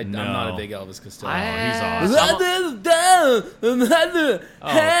Josh. I'm not a No. big Elvis Costello. he's awesome.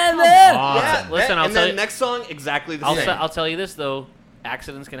 Yeah, Listen, I'll and tell then you. next song exactly the same. I'll tell you this though.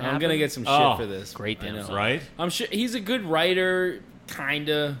 Accidents can happen. I'm gonna get some shit Oh, for this. great I damn know. song. Right? I'm sure he's a good writer,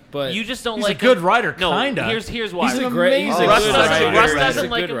 kinda, but You just don't He's a like good him. writer, No, kinda. Here's why. he's a great. He's a Russ good doesn't. writer. Russ He's a doesn't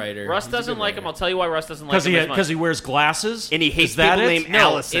like good him. writer. Russ He's a doesn't good like him. writer. I'll tell you why Russ doesn't like him. as much. Because he wears glasses? And he hates Is that people it? named No,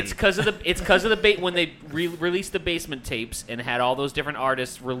 Allison. it's because of the when they released the Basement tapes and had all those different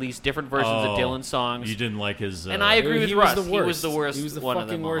artists release different versions of Dylan songs. You didn't like his... And I agree with He Russ. was the He worst. was the worst. He was the one of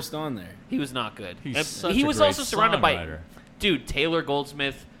fucking them all. worst on there. He was not good. He's And such he a was great also surrounded by songwriter. dude Taylor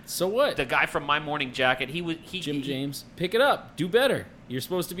Goldsmith, So what? the guy from My Morning Jacket. Jim James, pick it up. Do better. You're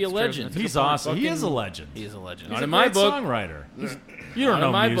supposed to be a It's true. legend. That's a He's good point. awesome. He is a legend. He is a legend. Not He's in a my great book. songwriter. You don't Not know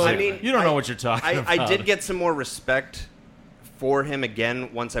in my music. book. I mean, you don't know what you're talking about. I did get some more respect for him again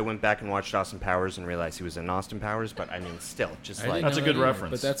once I went back and watched Austin Powers and realized he was in Austin Powers. But I mean, still, just I like didn't That's know a good that either,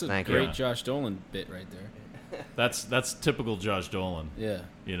 reference. But that's a Thank you. great Yeah. Josh Dolan bit right there. That's typical Josh Dolan. Yeah.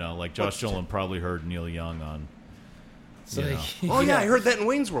 You know, like Josh Dolan probably heard Neil Young on... So Yeah. like, oh yeah, I heard that in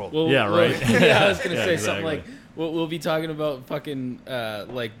Wayne's World. Well, Yeah, right. yeah, I was gonna Yeah, say exactly. something like we'll be talking about fucking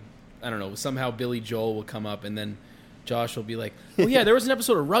like I don't know. Somehow Billy Joel will come up, and then Josh will be like, "Oh yeah, there was an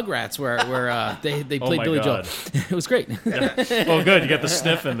episode of Rugrats where they Oh played my Billy God. Joel. It was great." Oh, good. You got the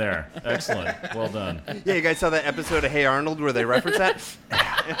sniff in there. Excellent. Well done. Yeah, you guys saw that episode of Hey Arnold where they reference that?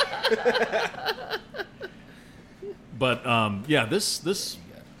 But yeah, this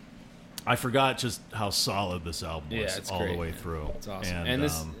I forgot just how solid this album was Yeah, it's all great, the way man. through. It's awesome. And, And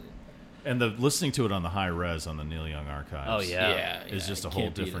this- and the listening to it on the high res on the Neil Young archives. Oh, yeah. It's just a you whole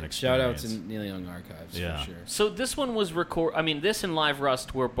can't beat different it. Shout out to experience. Neil Young Archives Yeah. for sure. So this one was this and Live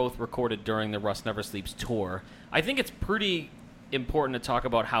Rust were both recorded during the Rust Never Sleeps tour. I think it's pretty important to talk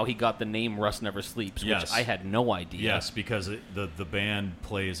about how he got the name Rust Never Sleeps, Yes. which I had no idea. Yes, because the band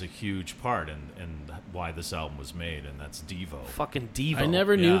plays a huge part in why this album was made, and that's Devo. Fucking Devo. I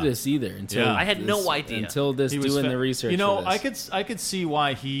never knew Yeah. this either until Yeah. I had no idea. until this He was doing fa- the research. You know, for this. I could see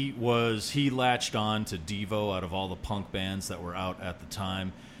why he latched on to Devo out of all the punk bands that were out at the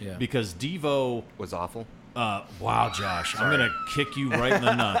time. Yeah. Because Devo, Was awful. wow, Josh, I'm gonna kick you right in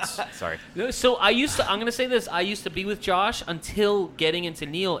the nuts. Sorry. So I'm going to say this. I used to be with Josh until getting into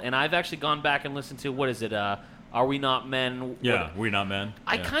Neil, and I've actually gone back and listened to, what is it, Are We Not Men? Yeah, What- We're Not Men.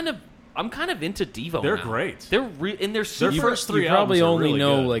 Yeah. I'm kind of into Devo They're now. great. They're and they're super... Their first three you probably albums are only really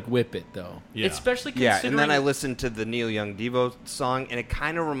know good. like Whip It though. Yeah. Especially Yeah, considering... and then I listened to the Neil Young Devo song, and it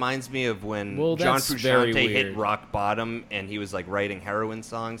kind of reminds me of when Well, John that's very Frusciante hit weird. rock bottom, and he was like writing heroin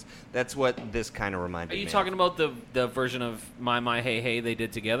songs. That's what this kind of reminded Are me. you of. talking about the version of My Hey Hey they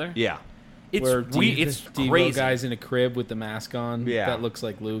did together? Yeah. It's Where it's Devo crazy. guy's in a crib with the mask on. Yeah. That looks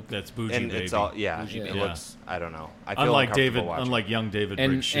like Luke. That's Bougie And Baby. it's all it Baby. looks. I don't know. I feel unlike uncomfortable David, watching. unlike young David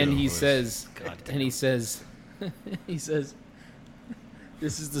and Briggs, and he who's- says he says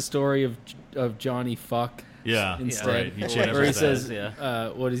this is the story of Johnny Fuck yeah, instead. right. He changes or he that. says Yeah.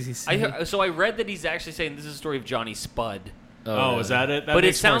 what does he say? I read that he's actually saying this is a story of Johnny Spud, Oh, is that it? That but it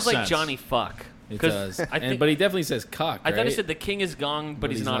makes more sounds like sense. Johnny Fuck. It 'Cause does. I think, But he definitely says cuck. I thought he right? said the king is gone, but, But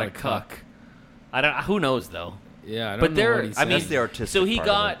he's he's not, not a a cuck. cuck. I don't. Who knows though? Yeah, I don't But know there, what he I said. mean, That's the artistic so he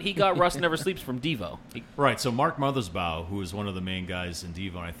part of got Rust Never Sleeps from Devo. Right, so Mark Mothersbaugh, who is one of the main guys in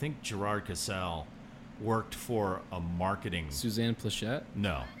Devo, and I think Gerard Cassell worked for a marketing... Suzanne Plachette.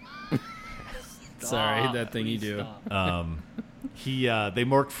 No. Sorry, that thing you do. They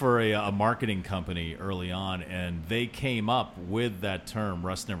worked for a marketing company early on, and they came up with that term,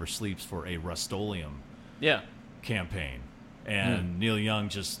 Rust Never Sleeps, for a Rust-Oleum campaign, and Neil Young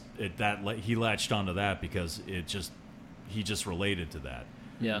he latched onto that because he just related to that.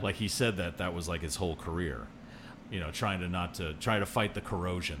 Yeah. Like he said that was like his whole career. You know, try to fight the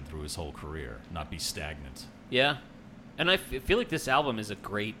corrosion through his whole career, not be stagnant. Yeah. And I feel like this album is a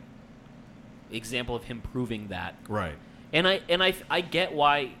great example of him proving that. Right. And I get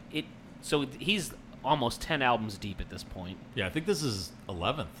why it. So he's almost 10 albums deep at this point. Yeah, I think this is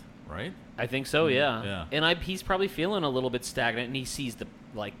 11th, right? I think so. Yeah. Yeah. And he's probably feeling a little bit stagnant, and he sees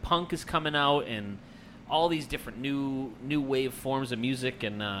punk is coming out and all these different new wave forms of music,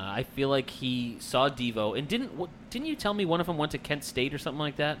 and I feel like he saw Devo. And didn't you tell me one of them went to Kent State or something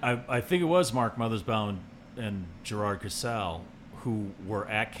like that? I think it was Mark Mothersbaugh and Gerard Casale who were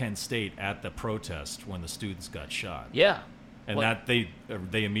at Kent State at the protest when the students got shot. Yeah. And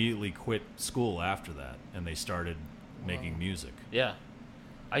they immediately quit school after that, and they started making music. Yeah.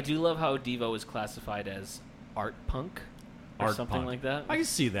 I do love how Devo is classified as art punk or Art something punk. like that. I can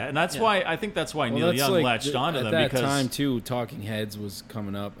see that, and that's why I think that's why Neil Young latched onto them, at that because time too, Talking Heads was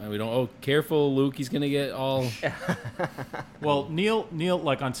coming up, and we don't. Oh, careful, Luke! He's gonna get all. Well, Neil,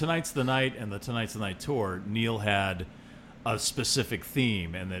 like on Tonight's the Night and the Tonight's the Night tour, Neil had a specific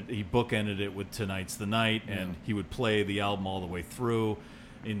theme, and that he bookended it with Tonight's the Night, and he would play the album all the way through,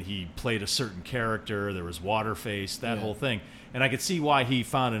 and he played a certain character. There was Waterface, that whole thing, and I could see why he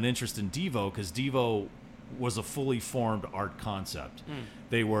found an interest in Devo, because Devo was a fully formed art concept.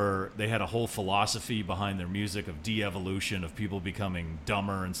 They had a whole philosophy behind their music of de-evolution, of people becoming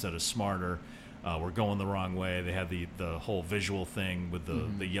dumber instead of smarter. We're going the wrong way. They had the whole visual thing with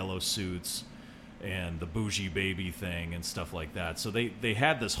the yellow suits and the bougie baby thing and stuff like that. So they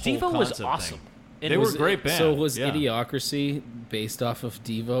had this whole Devo concept was awesome. thing. They were a great band. So was yeah. Idiocracy based off of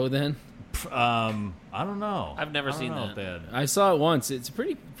Devo then? I don't know. I've never seen that. I saw it once. It's a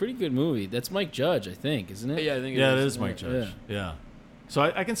pretty good movie. That's Mike Judge, I think, isn't it? Yeah, I think Yeah, it is Mike Judge. Yeah. Yeah. So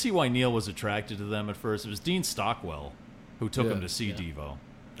I can see why Neil was attracted to them at first. It was Dean Stockwell who took him to see Devo.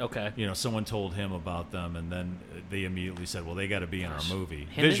 Okay. You know, someone told him about them, and then they immediately said, "Well, they got to be in our movie." Him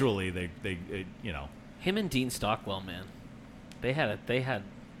and- Visually, they you know. Him and Dean Stockwell, man, they had.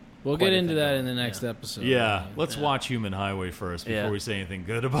 We'll quite get a into thing that going. in the next Yeah. episode. Yeah, let's watch Human Highway first before Yeah. we say anything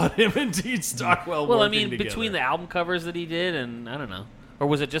good about him and Dean Stockwell. Well, I working mean, together. between the album covers that he did, and I don't know, or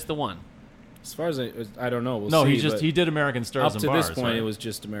was it just the one? As far as I don't know. We'll no, see, he did American Stars up and to Bars. this point, right? it was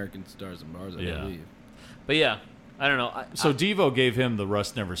just American Stars and Bars, I Yeah. believe. But yeah, I don't know. So Devo gave him the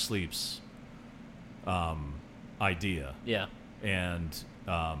Rust Never Sleeps idea. Yeah. And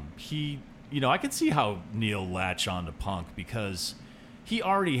he, you know, I can see how Neil latched onto punk because he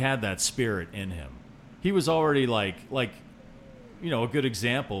already had that spirit in him. He was already like, you know, a good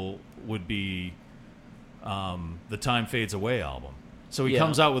example would be the Time Fades Away album. So he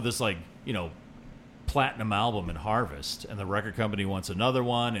comes out with this, like, you know, platinum album in Harvest, and the record company wants another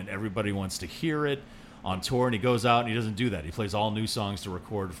one, and everybody wants to hear it on tour, and he goes out and he doesn't do that. He plays all new songs to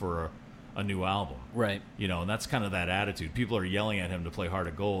record for a new album. Right. You know, and that's kind of that attitude. People are yelling at him to play Heart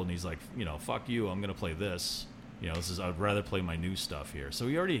of Gold, and he's like, you know, fuck you, I'm going to play this. You know, I'd rather play my new stuff here. So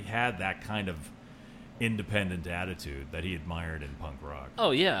he already had that kind of independent attitude that he admired in punk rock.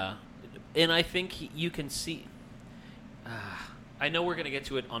 Oh yeah, and I think you can see. I know we're gonna get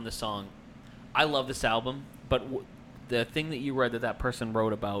to it on the song. I love this album, but the thing that you read that person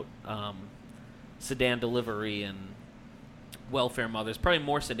wrote about Sedan Delivery and Welfare Mothers, probably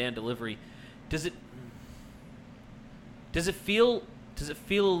more Sedan Delivery. Does it feel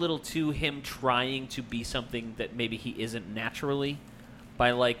a little to him trying to be something that maybe he isn't naturally,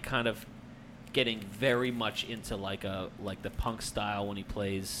 by like kind of getting very much into like the punk style when he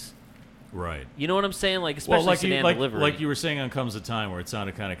plays? Right. You know what I'm saying? Like, especially Sedan Delivery. Like you were saying on Comes a Time, where it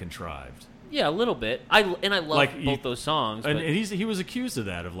sounded kind of contrived. Yeah, a little bit. I love Like both those songs. And but he was accused of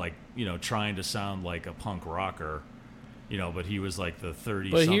that, of like, you know, trying to sound like a punk rocker, you know, but he was like the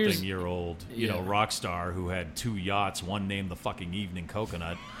 30-something-year-old, you know, rock star who had 2 yachts, one named the fucking Evening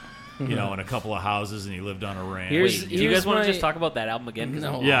Coconut, you know, and a couple of houses, and he lived on a ranch. Wait, do you guys want my- to just talk about that album again?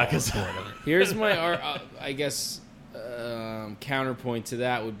 No. Yeah, because Here's my, I guess, counterpoint to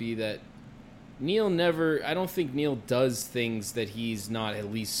that would be that I don't think Neil does things that he's not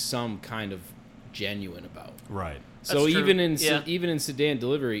at least some kind of genuine about. right. So That's true. even in Sedan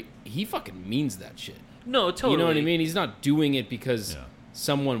Delivery, he fucking means that shit. No, totally. You know what I mean? He's not doing it because Yeah.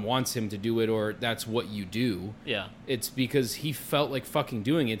 someone wants him to do it or that's what you do. Yeah. It's because he felt like fucking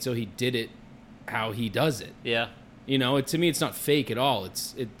doing it, so he did it how he does it. Yeah. You know, to me, it's not fake at all.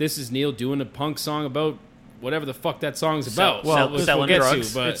 This is Neil doing a punk song about whatever the fuck that song's about. Well, which selling we'll get drugs.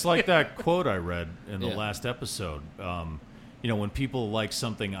 to, but It's like that quote I read in the Yeah. last episode. when people like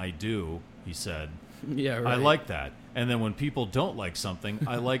something I do, he said, Yeah, right. I like that. And then when people don't like something,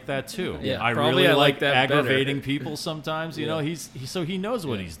 I like that too. Yeah, I probably really I like like that aggravating better. people sometimes. You know, so he knows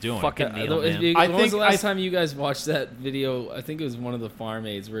what he's doing. Fucking Neil, man. When was the last time you guys watched that video? I think it was one of the Farm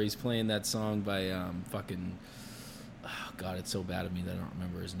Aids where he's playing that song by fucking. Oh God, it's so bad of me that I don't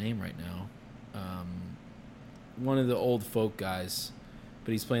remember his name right now. One of the old folk guys,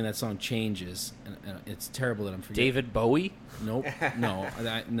 but he's playing that song "Changes," and it's terrible that I'm forgetting. David Bowie? Nope, no.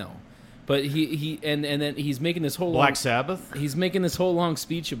 But he and then he's making this whole Black Sabbath? He's making this whole long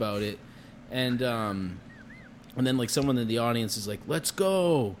speech about it, and then like someone in the audience is like, "Let's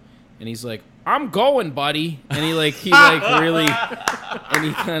go," and he's like, "I'm going, buddy," and he really, and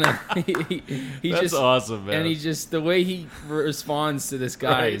he kind of he That's just awesome, man. and he just the way he responds to this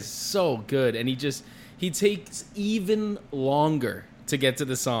guy Right. is so good, and he takes even longer to get to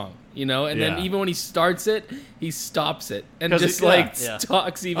the song. And then Yeah. even when he starts it, he stops it and 'Cause just yeah.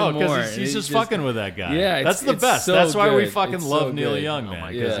 talks even more. because he's And just fucking with that guy. Yeah, that's the it's best. so That's why we good. fucking It's love so Neil good. Young, Oh man.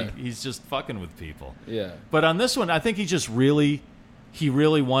 my Because God. he's just fucking with people. Yeah. But on this one, I think he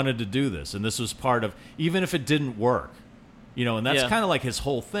really wanted to do this, and this was part of, even if it didn't work, and that's Yeah. kind of like his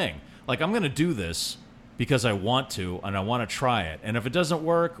whole thing. Like, I'm going to do this because I want to, and I want to try it. And if it doesn't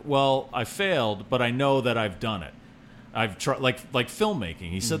work, well, I failed, but I know that I've done it. I've tried, like filmmaking.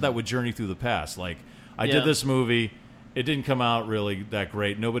 He said that with Journey Through the Past. Like, I Yeah. did this movie. It didn't come out really that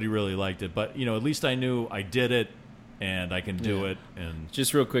great. Nobody really liked it. But, at least I knew I did it, and I can do it. And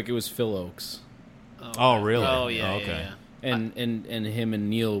Just real quick, it was Phil Oakes. oh, really? Oh, yeah, okay. yeah. And him and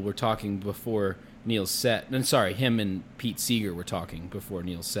Neil were talking before Neil's set. And sorry, him and Pete Seeger were talking before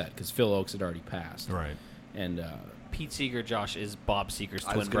Neil's set because Phil Oakes had already passed. Right. And Pete Seeger, Josh, is Bob Seeger's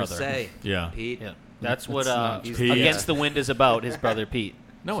I twin was going to brother. say, Yeah. Pete. Yeah. That's what not Pete. Against the Wind is about, his brother Pete.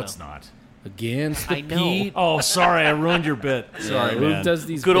 No, So. it's not. against the I know. Pete. Oh, sorry, I ruined your bit. Sorry, Luke man. does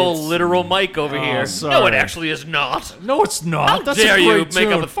these Good old bits. literal Mike over Oh, here. No, sorry. it actually is not. No, it's not. How That's dare a you great make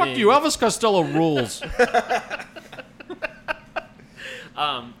up tune. a Fuck thing. you. Elvis Costello rules.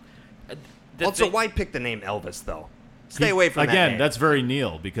 Also, why pick the name Elvis, though? Stay away from that Again, name. that's very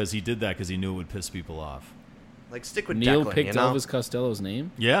Neil because he did that because he knew it would piss people off. Like, stick with Neil Declan, picked you know? Elvis Costello's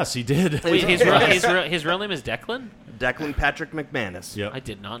name. Yes, he did. Wait, his real name is Declan? Declan Patrick McManus. Yep. I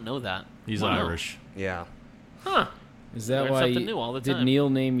did not know that. He's Wow. Irish. Yeah. Huh. Is that Learn why? something new all the Did time. Neil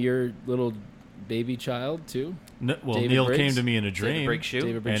name your little baby child too? Well, David Neil Briggs? came to me in a dream, Briggs shoe?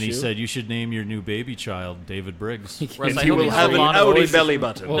 David Briggs and he shoe? said you should name your new baby child David Briggs. Russ, I He hope will you have a an lot of outie voices. belly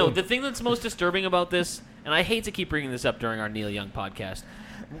button. Whoa. No, the thing that's most disturbing about this, and I hate to keep bringing this up during our Neil Young podcast,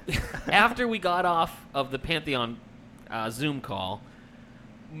 after we got off of the Pantheon Zoom call,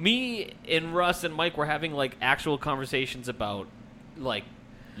 me and Russ and Mike were having like actual conversations about like.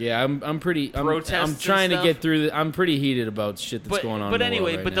 Yeah, I'm pretty. I'm Protests and trying to stuff. get through. I'm pretty heated about shit that's But, going on. but in the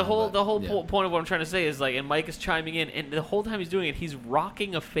anyway, world but right the now, whole the whole yeah. point of what I'm trying to say is like, and Mike is chiming in, and the whole time he's doing it, he's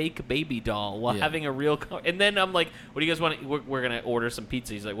rocking a fake baby doll while Yeah. having a real. And then I'm like, "What do you guys want? We're gonna order some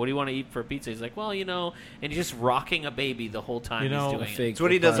pizza." He's like, "What do you want to eat for pizza?" He's like, "Well, and he's just rocking a baby the whole time You know, he's doing fake- it. That's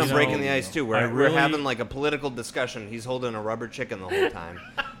what he does on You know, Breaking the Ice, too. I We're really- having, like, a political discussion. He's holding a rubber chicken the whole time.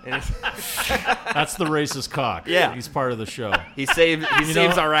 And That's the racist cock. Yeah. He's part of the show. he saves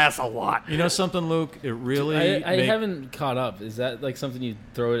our ass a lot. You know something, Luke? It really. I haven't caught up. Is that like something you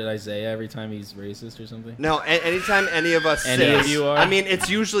throw at Isaiah every time he's racist or something? No, anytime any of us Any say, of you are? I mean, it's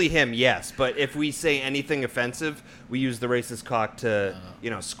usually him, yes. But if we say anything offensive, we use the racist cock to,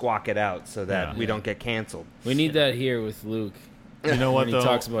 squawk it out so that Yeah. we don't get canceled. We need that here with Luke. You know what, When he though?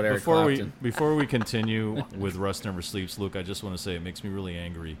 talks about Eric before Clapton. we continue with Russ Never Sleeps, Luke, I just want to say it makes me really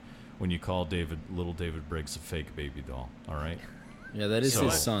angry when you call little David Briggs a fake baby doll. All right. Yeah, that is So-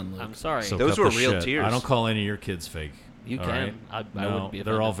 his son, Luke. I'm sorry. So Those cut were the real shit. tears. I don't call any of your kids fake. You all can. right? I No, wouldn't be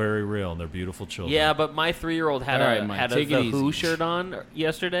they're all offended. very real, and they're beautiful children. Yeah, but my 3-year-old had All a right, Mike, had a take it The Who easy. shirt on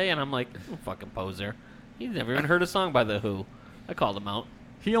yesterday, and I'm like, "Oh, fucking poser. He's never even heard a song by The Who. I called him out.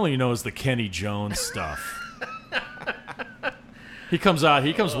 He only knows the Kenny Jones stuff. He comes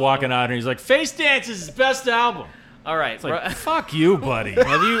walking out, and he's like, "Face Dance is his best album." All right, It's like, Ru- fuck you, buddy.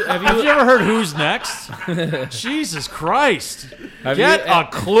 Have you Have you ever heard Who's Next? Jesus Christ. Have Get you- a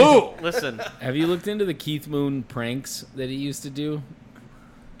clue. listen. have you looked into the Keith Moon pranks that he used to do?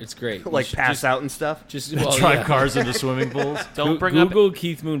 It's great. You Like should pass just, out and stuff. Just Drive cars into swimming pools. Don't bring up. Google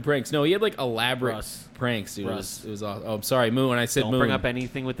Keith Moon pranks. No, he had like elaborate Russ. pranks, dude. Russ. It was awesome. Oh, I'm sorry, Moon. When I said Don't Moon, bring up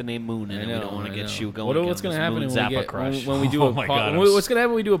anything with the name Moon in I it. know, We don't want to I get know. shoe going. What's going to happen Moon when we Zappa get crush? when we do Oh a my pod, God, what's going to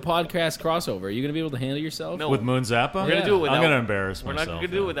happen when we do a podcast crossover? Are you going to be able to handle yourself? No. With Moon Zappa? We're gonna do it without. I'm going to embarrass We're myself. not gonna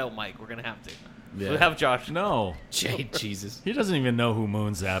do it without Mike. We're gonna have to. Yeah. We'll have Josh. No. Jesus. He doesn't even know who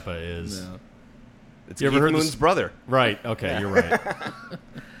Moon Zappa is. No. It's You ever Keith heard Moon's brother. Right. Okay, you're right.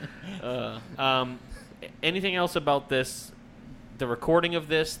 Anything else about this? The recording of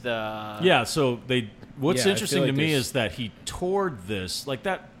this? Yeah, so what's Yeah, I interesting feel to like me there's- is that he toured this, like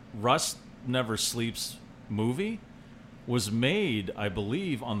that Rust Never Sleeps movie was made, I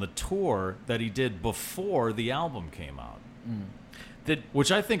believe, on the tour that he did before the album came out.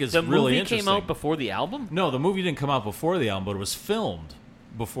 Which I think is The really movie interesting. came out before the album? No, the movie didn't come out before the album, but it was filmed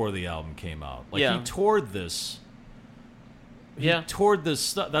before the album came out. Like Yeah. he toured this. He toured this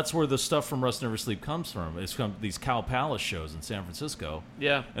stuff. That's where the stuff from Rust Never Sleep comes from. It's from these Cow Palace shows in San Francisco.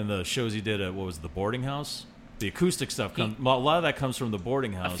 Yeah. And the shows he did at, what was it, the boarding house? The acoustic stuff a lot of that comes from the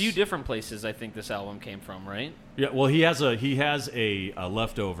boarding house. A few different places I think this album came from, right? Yeah, well, he has a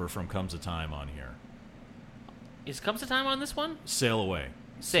leftover from Comes a Time on here. Is Comes a Time on this one? Sail Away.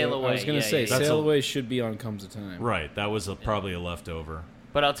 Sail Away. I was going to say, That's Sail a- Away should be on Comes a Time. Right, that was probably a leftover.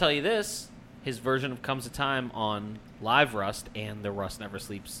 But I'll tell you this, his version of Comes a Time on Live Rust and the Rust Never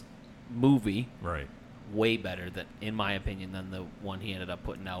Sleeps movie, Right. way better, in my opinion, than the one he ended up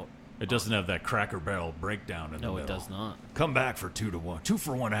putting out. It doesn't have that Cracker Barrel breakdown in the No, middle. it does not. Come back for 2-to-1.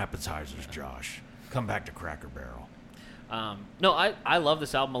 2-for-1 appetizers, Josh. Come back to Cracker Barrel. No, I love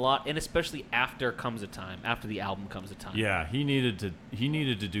this album a lot, and especially after Comes a Time, after the album Comes a Time. Yeah, he needed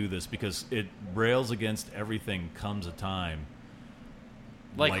to do this because it rails against everything Comes a Time.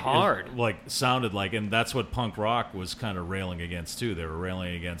 Hard. Sounded like, and that's what punk rock was kind of railing against too. They were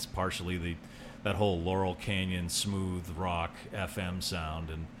railing against partially that whole Laurel Canyon smooth rock FM sound,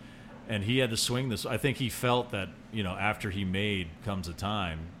 and he had to swing this. I think he felt that, after he made Comes a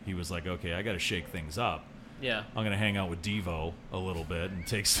Time, he was like, okay, I got to shake things up. Yeah. I'm going to hang out with Devo a little bit and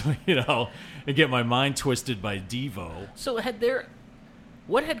take some, and get my mind twisted by Devo. So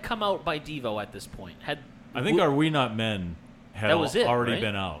what had come out by Devo at this point? I think Are We Not Men had That was it, already right?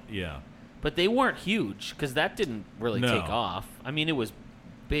 been out, yeah. But they weren't huge, because that didn't really No. take off. I mean, it was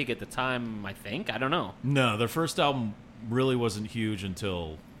big at the time, I think. I don't know. No, their first album really wasn't huge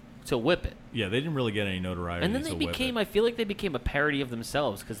until Whip It. Yeah, they didn't really get any notoriety. And then they until Whip became, It. I feel like they became a parody of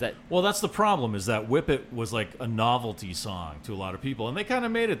themselves, because that... Well, that's the problem, is that Whip It was like a novelty song to a lot of people, and they kind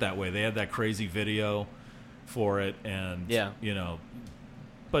of made it that way. They had that crazy video for it, and,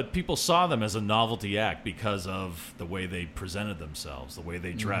 but people saw them as a novelty act because of the way they presented themselves, the way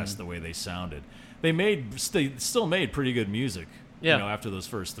they dressed, the way they sounded. They still made pretty good music, after those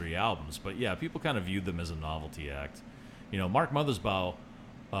first 3 albums. But yeah, people kind of viewed them as a novelty act. Mark Mothersbaugh,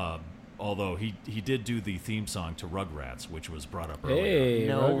 although he did do the theme song to Rugrats, which was brought up earlier. Hey,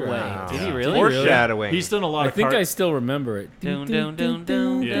 No Rugrats. way. Did he Yeah. really? Foreshadowing. He's done a lot I of think I still remember it. Dun, dun, dun,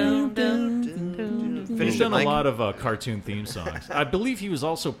 dun, Yeah. dun, dun, dun, dun. He's Finish it, done a Mike. lot of cartoon theme songs. I believe he was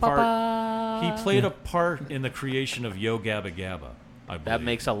also He played a part in the creation of Yo Gabba Gabba. I believe. That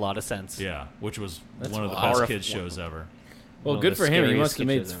makes a lot of sense. Yeah, which was That's one of the wild. best kids shows ever. Well, One of good the for him. He scariest must have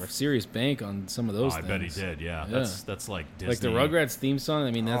made kids ever. serious bank on some of Oh, those I things. bet he did. Yeah, Yeah. that's like Disney. Like the Rugrats theme song.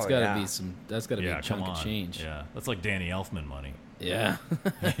 I mean, that's Oh, got to yeah. be that's got to be Yeah, a chunk come on. of change. Yeah, that's like Danny Elfman money. Yeah,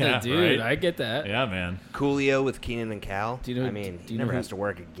 Yeah, dude, right? I get that. Yeah, man. Coolio with Keenan and Cal. Do you know- I mean, do he you know never who- has to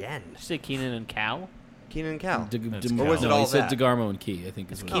work again. Did you say Keenan and Cal? Keenan and Cal. That's Or Cal. was it all he said that? DeGarmo and Key, I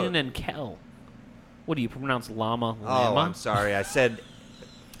think is what Keenan and Kel. What do you pronounce llama? Oh, Llama? I'm sorry. I said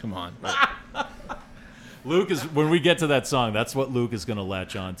Come on. Luke is when we get to that song. That's what Luke is going to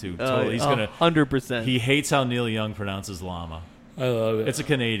latch on to. Totally, he's gonna. 100%. He hates how Neil Young pronounces llama. I love it. It's a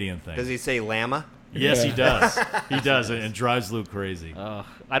Canadian thing. does he say llama? Yes, he does. He does, and it drives Luke crazy.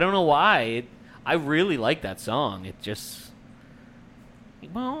 I don't know why. I really like that song. It just.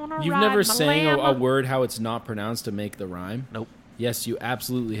 You've never sang a word how it's not pronounced to make the rhyme? Nope. Yes, you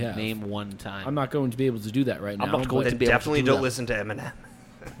absolutely have. Name one time. I'm not going to be able to do that right now. I'm not going Then to be able to definitely do don't that. listen to Eminem.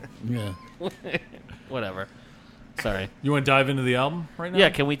 Yeah. Whatever. Sorry. You want to dive into the album right now? Yeah,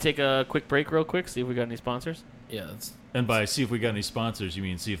 can we take a quick break real quick? See if we got any sponsors? Yeah. That's, And by see if we got any sponsors, you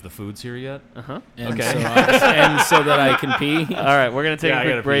mean see if the food's here yet? Uh-huh. and Okay. and so that I can pee. All right, we're going to take Yeah, I a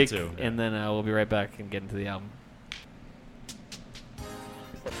gotta quick pee break, too. and then we'll be right back and get into the album.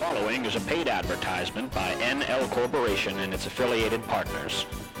 The following is a paid advertisement by NL Corporation and its affiliated partners.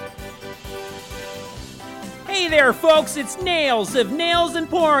 Hey there, folks, it's Nails of Nails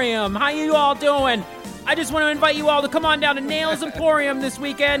Emporium. How you all doing? I just want to invite you all to come on down to Nails Emporium this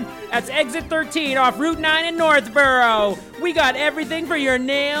weekend. That's exit 13 off Route 9 in Northborough. We got everything for your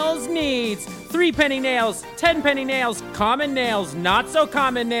nails needs. 3-penny nails, 10-penny nails, common nails, not so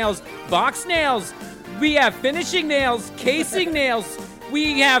common nails, box nails. We have finishing nails, casing nails,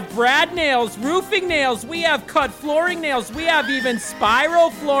 We have brad nails, roofing nails. We have cut flooring nails. We have even spiral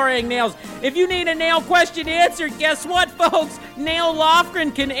flooring nails. If you need a nail question answered, guess what, folks? Nail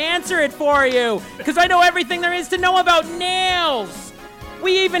Lofgren can answer it for you. Because I know everything there is to know about nails.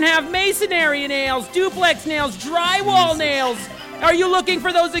 We even have masonry nails, duplex nails, drywall nails. Are you looking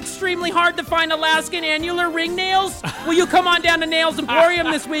for those extremely hard-to-find Alaskan annular ring nails? Will you come on down to Nails Emporium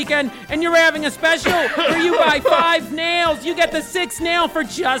this weekend, and you're having a special where you buy 5 nails, you get the 6th nail for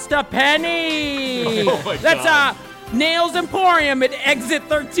just a penny. Oh my That's God. Nails Emporium at Exit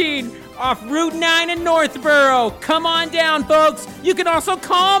 13 off Route 9 in Northborough. Come on down, folks. You can also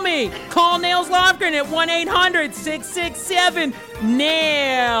call me. Call Nails Lofgren at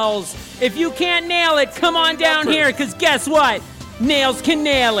 1-800-667-NAILS. If you can't nail it, come on down here, because guess what? Nails can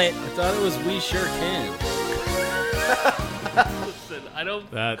nail it. I thought it was We Sure Can. Listen, I don't.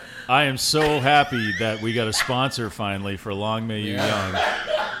 I am so happy that we got a sponsor finally for Long May You Young.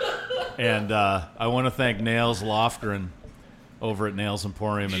 And I want to thank Nails Lofgren over at Nails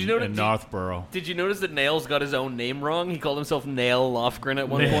Emporium in Northborough. Did you notice that Nails got his own name wrong? He called himself Nail Lofgren at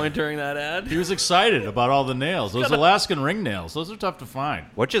one point during that ad. He was excited about all the nails. Those Alaskan ring nails. Those are tough to find.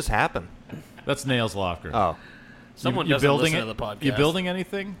 What just happened? That's Nails Lofgren. Oh. Someone you doesn't building listen it? to the podcast. You building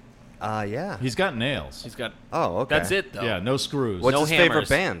anything? Yeah. He's got nails. He's got. Oh, okay. That's it, though. Yeah, no screws. What's No his hammers. favorite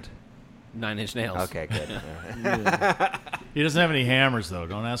band? 9 Inch Nails. Okay, good. He doesn't have any hammers, though.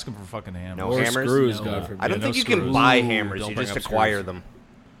 Don't ask him for fucking hammers. No Or hammers? screws, No. God forbid. I don't Yeah, think no you can screws. buy Ooh, hammers. don't You bring just up acquire screws. them.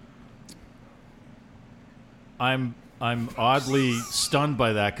 I'm oddly stunned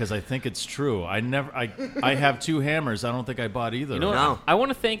by that because I think it's true. I have 2 hammers. I don't think I bought either. You know what? No. I want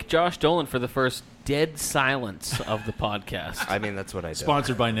to thank Josh Dolan for the first dead silence of the podcast. I mean, that's what I do.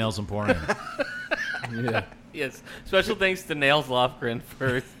 Sponsored by Nails Emporium. Yeah. Yes. Special thanks to Nails Lofgren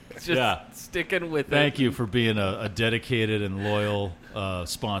for just sticking with it. Thank you for being a dedicated and loyal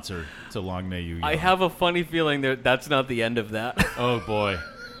sponsor to Long May You Young. I have a funny feeling that that's not the end of that. Oh, boy.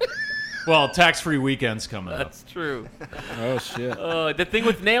 Well, tax-free weekend's coming up. That's true. Oh, shit. The thing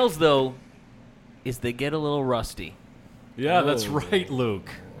with nails, though, is they get a little rusty. Yeah, that's Oh. right, Luke.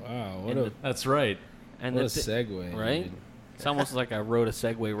 Wow, That's right. And what a the segue. right? dude. It's almost like I wrote a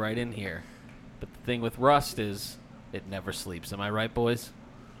segue right in here. But the thing with rust is it never sleeps. Am I right, boys?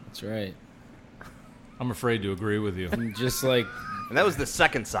 That's right. I'm afraid to agree with you. And just like And that was the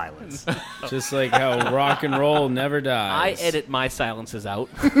second silence. how rock and roll never I dies. edit my silences out.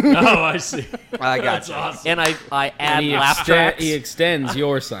 Oh, I see. I got you. And I add And laugh tracks. he extends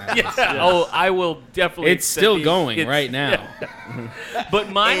your silence. Yeah. Oh, I will definitely. It's extend still these. going It's- right now. But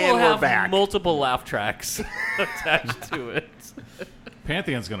mine And will we're have back. multiple laugh tracks attached to it.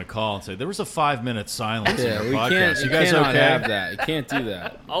 Pantheon's going to call and say, there was a 5-minute silence Yeah, in we your podcast. can't. You You guys cannot okay? have that. You can't do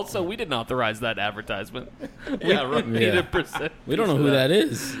that. Also, we didn't authorize that advertisement. Yeah, right. Need Yeah. a percent We don't know piece who of that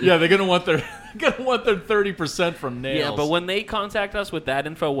is. Yeah, they're going to want their 30% from nails. Yeah, but when they contact us with that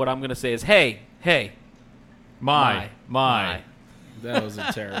info, what I'm going to say is, hey, my. That was a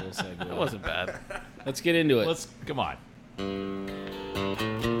terrible segue. that wasn't bad. Let's get into it. Come on.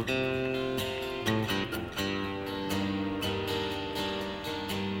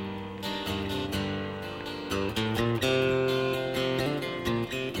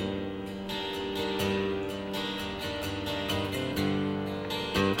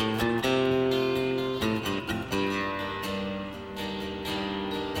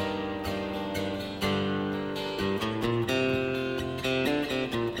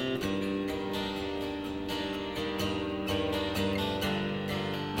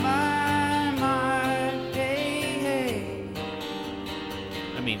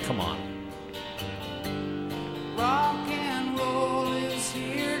 I mean, come on.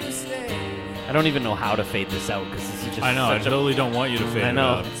 I don't even know how to fade this out because this is just I know. I such a totally don't want you to fade I it know.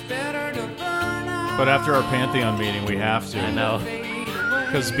 out. But after our Pantheon meeting, we have to. I know.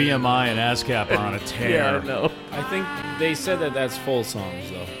 Because BMI and ASCAP are on a tear. Yeah, I know. I think they said that that's full songs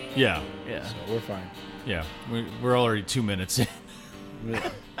though, Yeah. Yeah. so we're fine. Yeah. We're already 2 minutes in.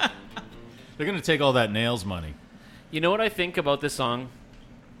 They're going to take all that nails money. You know what I think about this song?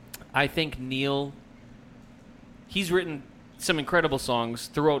 I think Neil, he's written some incredible songs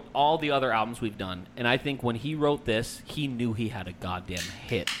throughout all the other albums we've done. And I think when he wrote this, he knew he had a goddamn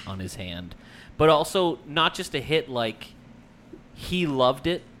hit on his hand. But also, not just a hit, like, he loved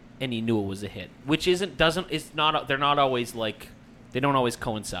it and he knew it was a hit. Which they're not always like, they don't always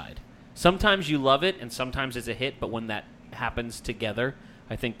coincide. Sometimes you love it and sometimes it's a hit, but when that happens together,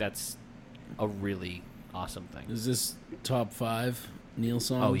 I think that's a really awesome thing. Is this top 5 Neil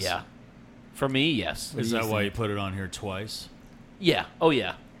songs? Oh, yeah. For me, yes. Is that why you put it on here twice? Yeah. Oh,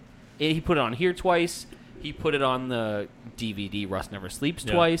 yeah. He put it on here twice. He put it on the DVD Rust Never Sleeps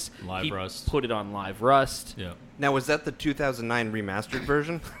Yeah, twice. Live he Rust. put it on Live Rust. Yeah. Now, was that the 2009 remastered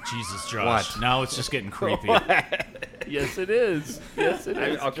version? Jesus, Josh. What? Now it's just getting creepy. Yes, it is. Yes, it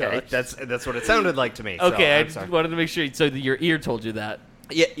is. Okay, Josh. that's what it sounded like to me. Okay, so I'm I sorry. wanted to make sure. So your ear told you that.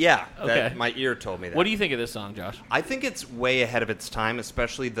 Yeah. Okay. My ear told me that. What do you think of this song, Josh? I think it's way ahead of its time,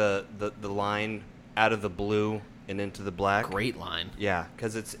 especially the line out of the blue and into the black. Great line. Yeah,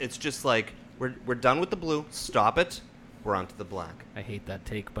 because it's just like we're done with the blue. Stop it. We're on to the black. I hate that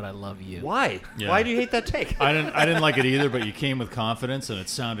take, but I love you. Why? Yeah. Why do you hate that take? I didn't like it either, but you came with confidence and it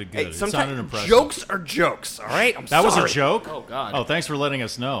sounded good. Hey, It sounded sometimes impressive. jokes are jokes. All right, That was a sorry. joke? Oh, God. Oh, thanks for letting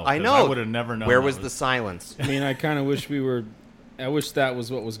us know. I 'cause know. I would have never known. Where that was the silence? I mean, I kind of wish I wish that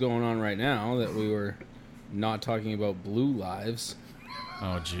was what was going on right now, that we were not talking about blue lives,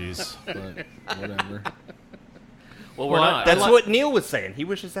 Oh, jeez. but whatever. Well, we're not. That's what Neil was saying. He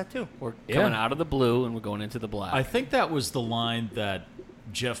wishes that too. We're Yeah. coming out of the blue and we're going into the black. I think that was the line that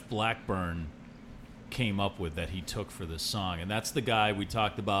Jeff Blackburn came up with that he took for this song. And that's the guy we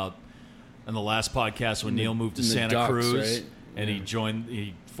talked about in the last podcast when Neil moved to in the Santa Ducks, Cruz. right? And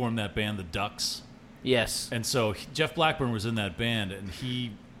he formed that band, the Ducks. Yes. And so Jeff Blackburn was in that band, and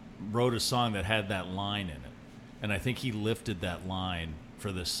he wrote a song that had that line in it. And I think he lifted that line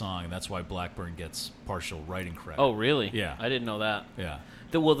for this song, and that's why Blackburn gets partial writing credit. Oh, really? Yeah. I didn't know that. Yeah,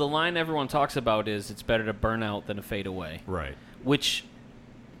 The line everyone talks about is it's better to burn out than to fade away. right. Which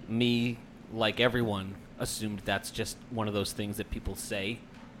me, like everyone, assumed that's just one of those things that people say.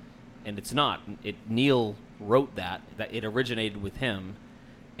 And it's not. Neil wrote that it originated with him.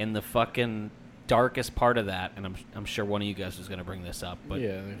 And the fucking darkest part of that, and I'm sure one of you guys was going to bring this up, but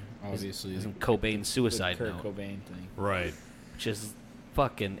Yeah, obviously. isn't Cobain's suicide Kurt note, Cobain thing. Right. which is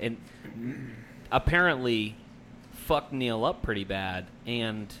fucking, and apparently fucked Neil up pretty bad,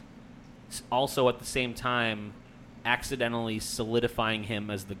 and also at the same time accidentally solidifying him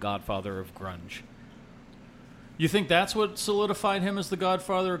as the godfather of grunge. You think that's what solidified him as the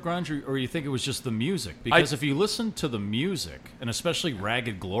godfather of grunge, or you think it was just the music? Because if you listen to the music, and especially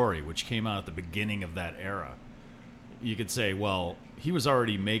Ragged Glory, which came out at the beginning of that era, you could say, well, he was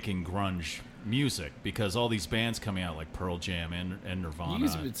already making grunge music because all these bands coming out like Pearl Jam and Nirvana.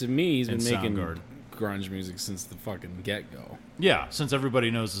 To me, he's been and making Soundgarden. grunge music since the fucking get-go. Yeah, since everybody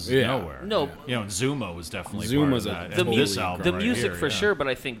knows this is Yeah. nowhere. No. You know, Zuma was definitely Zuma's part of that. a and totally this album The right music here, for yeah. sure, but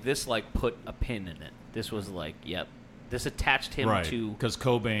I think this like put a pin in it. This was like, yep, this attached him Right, to because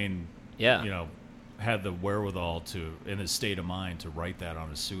Cobain, yeah. you know, had the wherewithal to, in his state of mind, to write that on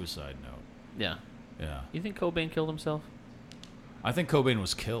his suicide note. Yeah. Yeah. You think Cobain killed himself? I think Cobain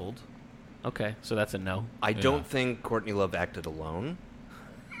was killed. Okay, so that's a no. I don't think Courtney Love acted alone.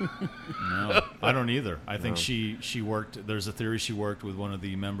 No, I don't either. I think she worked. There's a theory she worked with one of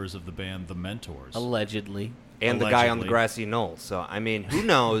the members of the band, The Mentors. Allegedly. And the guy on the Allegedly. grassy knoll. So, I mean, who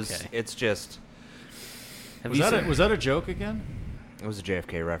knows? Okay. It's just... Have Was you that seen- was that a joke again? It was a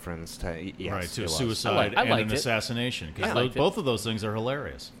JFK reference. Yes, Right, to it was. suicide I and liked an it. assassination. I liked it. Both of those things are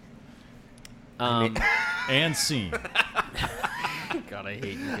hilarious. And scene. God, I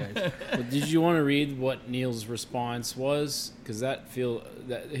hate you guys. But did you want to read what Neil's response was? Because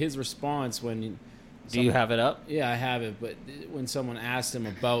his response when Do you have it up? Yeah, I have it. But when someone asked him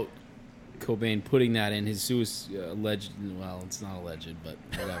about Cobain putting that in his alleged, well, it's not alleged, but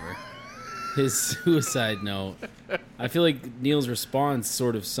whatever, his suicide note, I feel like Neil's response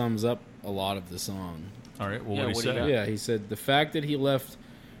sort of sums up a lot of the song. All right, well, Yeah, what what do do you you say? got? Yeah, he said the fact that he left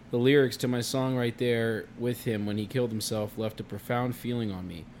the lyrics to my song right there with him when he killed himself left a profound feeling on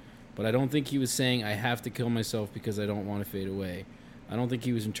me. But I don't think he was saying I have to kill myself because I don't want to fade away. I don't think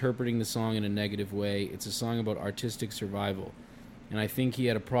he was interpreting the song in a negative way. It's a song about artistic survival. And I think he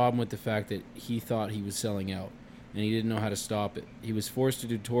had a problem with the fact that he thought he was selling out and he didn't know how to stop it. He was forced to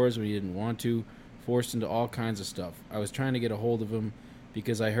do tours when he didn't want to, forced into all kinds of stuff. I was trying to get a hold of him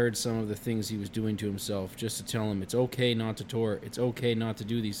because I heard some of the things he was doing to himself, just to tell him it's okay not to tour, it's okay not to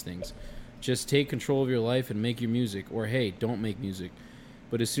do these things. Just take control of your life and make your music, or hey, don't make music.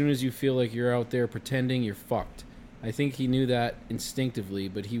 But as soon as you feel like you're out there pretending, you're fucked. I think he knew that instinctively,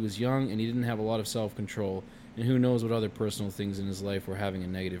 but he was young and he didn't have a lot of self-control, and who knows what other personal things in his life were having a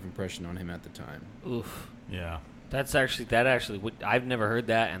negative impression on him at the time. Oof. Yeah. That actually, I've never heard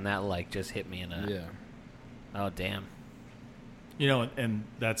that, and that like just hit me in a. Yeah. Oh damn. You know, and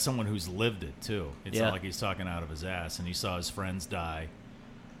that's someone who's lived it, too. It's Yeah. not like he's talking out of his ass, and he saw his friends die,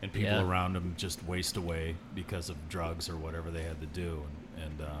 and people Yeah. around him just waste away because of drugs or whatever they had to do.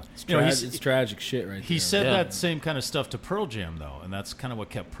 And It's, you know, it's tragic shit right he there. said Yeah. that same kind of stuff to Pearl Jam, though, and that's kind of what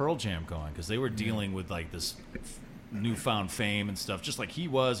kept Pearl Jam going, because they were dealing with, like, this newfound fame and stuff, just like he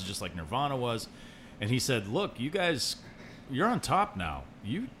was, just like Nirvana was. And he said, look, you guys, you're on top now.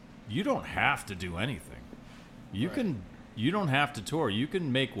 You don't have to do anything. You don't have to tour. You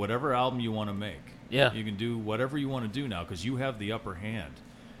can make whatever album you want to make. Yeah. You can do whatever you want to do now because you have the upper hand.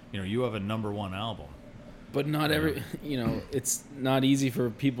 You have a #1 album. But not it's not easy for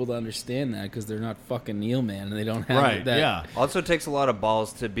people to understand that because they're not fucking Neil, man, and they don't have that. Yeah. Also, it takes a lot of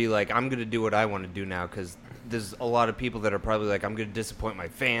balls to be like, I'm going to do what I want to do now, because there's a lot of people that are probably like, I'm going to disappoint my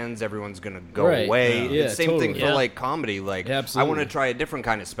fans. Everyone's going to go away. Yeah, It's the same thing totally. for like comedy. Like, I Absolutely. want to try a different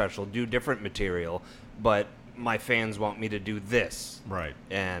kind of special, do different material, but my fans want me to do this. Right.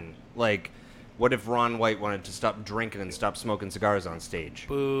 And like, what if Ron White wanted to stop drinking and stop smoking cigars on stage?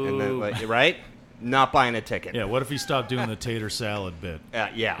 Boo. And then, like, right? Not buying a ticket. Yeah, what if he stopped doing the tater salad bit?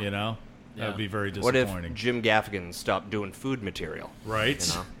 Yeah. That would be very What disappointing. if Jim Gaffigan stopped doing food material?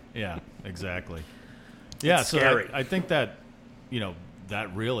 Right? Yeah, exactly. Yeah, It's so scary. I think that,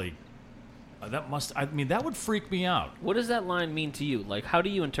 that really, that would freak me out. What does that line mean to you? Like, how do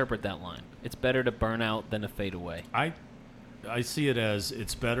you interpret that line? It's better to burn out than to fade away. I see it as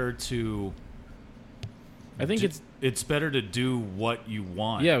it's better to... I think it's better to do what you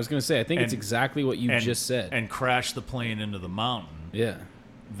want. Yeah, I was going to say, I think it's And- exactly what you just said. And crash the plane into the mountain. Yeah.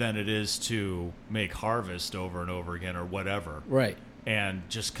 Than it is to make Harvest over and over again or whatever. Right. And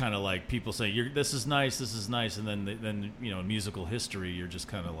just kind of like people say, this is nice, and then in musical history, you're just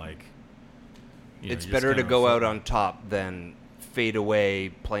kind of like... It's you're better just to kinda go out fucking- on top than fade away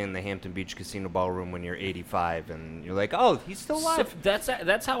playing the Hampton Beach Casino Ballroom when you're 85 and you're like, oh, he's still alive. So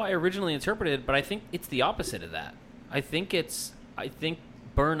that's how I originally interpreted it, but I think it's the opposite of that. I think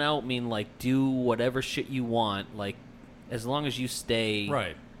burnout mean like do whatever shit you want, like as long as you stay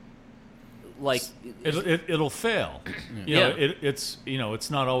right. Like it'll fail. It's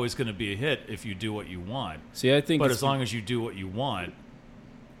not always going to be a hit if you do what you want. See, I think, but as long as you do what you want,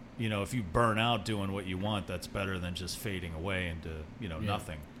 if you burn out doing what you want, that's better than just fading away into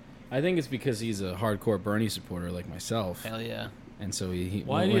nothing. I think it's because he's a hardcore Bernie supporter like myself. Hell yeah. And so he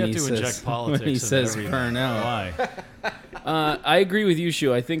why do you have to inject politics? When he says everything? burn out, Why? I agree with you,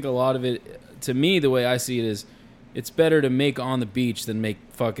 Shu. I think a lot of it, to me, the way I see it is, it's better to make On the Beach than make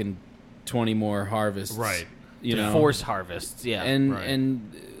fucking 20 more harvests. Right. Force harvests. Yeah.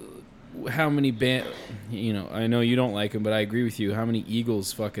 And how many I know you don't like them, but I agree with you. How many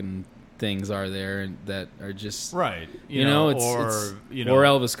Eagles fucking things are there that are just right? or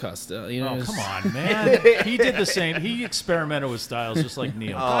Elvis Costello. Come on, man. He did the same. He experimented with styles just like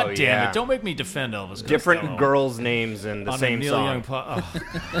Neil. God damn it! Don't make me defend Elvis Costello. Different girls' names in the same Neil song. Young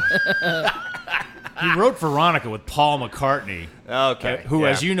he wrote Veronica with Paul McCartney. Okay. Who,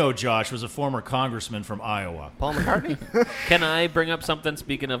 as you know, Josh, was a former congressman from Iowa. Paul McCartney? Can I bring up something,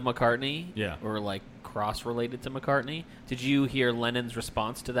 speaking of McCartney? Yeah. Or like cross-related to McCartney? Did you hear Lennon's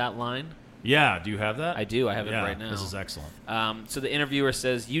response to that line? Yeah. Do you have that? I do. I have it right now. This is excellent. So the interviewer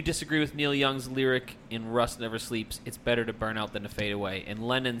says, you disagree with Neil Young's lyric in Rust Never Sleeps, it's better to burn out than to fade away. And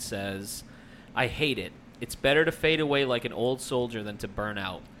Lennon says, I hate it. It's better to fade away like an old soldier than to burn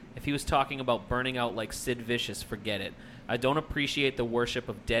out. If he was talking about burning out like Sid Vicious, forget it. I don't appreciate the worship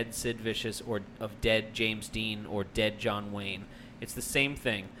of dead Sid Vicious or of dead James Dean or dead John Wayne. It's the same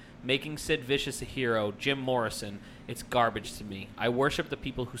thing. Making Sid Vicious a hero, Jim Morrison, it's garbage to me. I worship the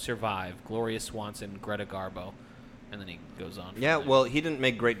people who survive. Gloria Swanson, Greta Garbo. And then he goes on. Yeah, well, he didn't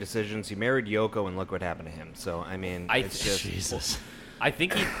make great decisions. He married Yoko, and look what happened to him. So, I mean, it's just... Jesus. I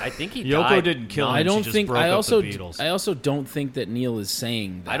think he Yoko died. didn't kill him. I don't she think. just broke I up also. the Beatles. I also don't think that Neil is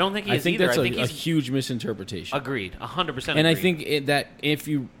saying that. I don't think he I is think either. that's I think a he's- huge misinterpretation. Agreed. 100% And I agreed. think that if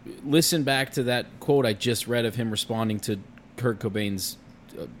you listen back to that quote I just read of him responding to Kurt Cobain's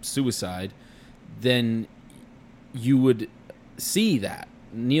suicide, then you would see that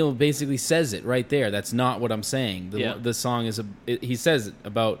Neil basically says it right there. That's not what I'm saying. The song is he says it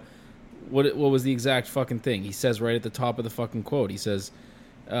about what was the exact fucking thing. He says right at the top of the fucking quote. He says,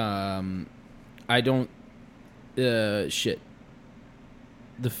 "I don't shit."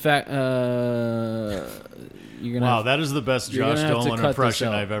 The fact you're gonna wow, that is the best you're Josh gonna have to Dolan cut this impression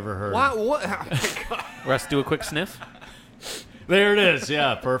out. I've ever heard. What? Russ, do a quick sniff. There it is.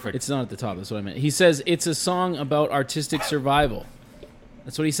 Yeah, perfect. It's not at the top. That's what I meant. He says it's a song about artistic survival.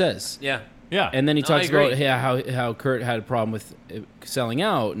 That's what he says. Yeah. Yeah. And then he No, talks I agree. about how Kurt had a problem with selling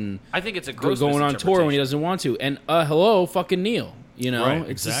out and I think it's a gross going on tour when he doesn't want to. And hello, fucking Neil. You know, Right,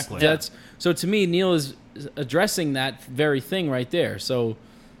 it's exactly. Just, so to me, Neil is addressing that very thing right there. So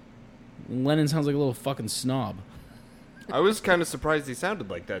Lennon sounds like a little fucking snob. I was kind of surprised he sounded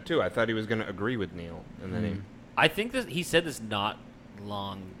like that, too. I thought he was going to agree with Neil. And then I think that he said this not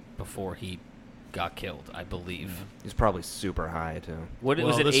long before he got killed, I believe. He's probably super high too. What Well,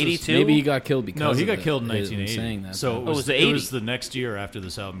 was it? this was- 82? Maybe he got killed because No, he of got it. killed in I'm 1980. saying that, so though. it Oh, was, was it it 80? was the next year after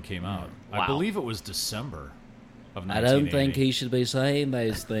this album came out. Wow. I believe it was December of I 1980. don't think he should be saying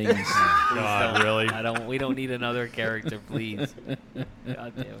those things. God, really? We don't need another character, please.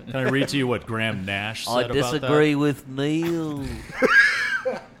 God damn it. Can I read to you what Graham Nash said about that? with Neil.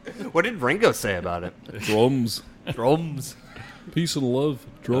 What did Ringo say about it? Drums. Drums. Peace and love.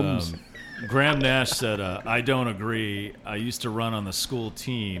 Drums. Graham Nash said, I don't agree. I used to run on the school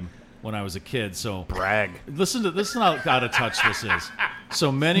team when I was a kid, so... Brag. Listen how out of touch this is.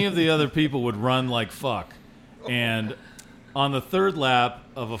 So many of the other people would run like fuck. And on the third lap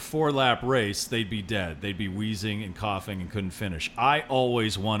of a 4-lap race, they'd be dead. They'd be wheezing and coughing and couldn't finish. I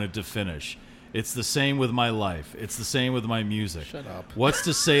always wanted to finish. It's the same with my life. It's the same with my music. Shut up. What's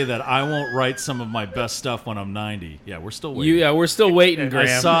to say that I won't write some of my best stuff when I'm 90? Yeah, we're still waiting. We're still waiting,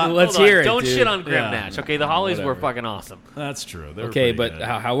 Graham. saw- Let's Hold on, hear it. Don't dude. shit on Graham Yeah. Nash. Okay, the Hollies were Whatever. fucking awesome. That's true. They were Okay, pretty but good.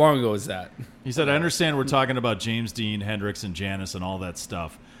 how long ago was that? He said, I understand we're talking about James Dean, Hendrix, and Janis and all that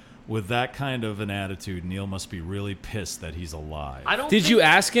stuff. With that kind of an attitude, Neil must be really pissed that he's alive. I don't. Did think- you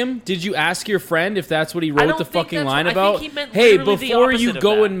ask him? Did you ask your friend if that's what he I wrote don't the think fucking that's line what- I about? think he meant Hey, literally the before you opposite of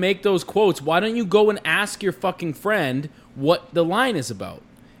go that. and make those quotes, why don't you go and ask your fucking friend what the line is about?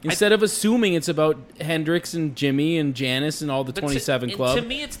 Instead of assuming it's about Hendrix and Jimmy and Janis and all the But 27 to, Club. To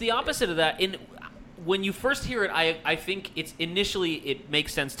me, it's the opposite of that. When you first hear it, I think it's initially it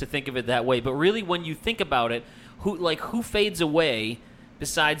makes sense to think of it that way. But really, when you think about it, who fades away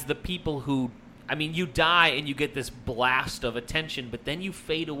besides the people who? I mean, you die and you get this blast of attention, but then you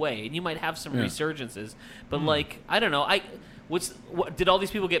fade away, and you might have some resurgences. But I don't know. Did all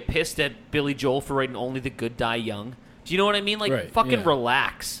these people get pissed at Billy Joel for writing "Only the Good Die Young"? Do you know what I mean? Fucking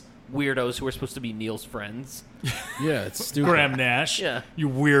relax, weirdos who are supposed to be Neil's friends. Yeah, it's stupid. Graham Nash, Yeah. you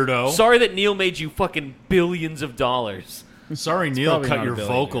weirdo. Sorry that Neil made you fucking billions of dollars. Sorry, Neil probably cut not your a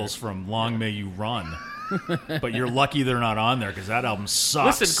vocals from Long May You Run. But you're lucky they're not on there because that album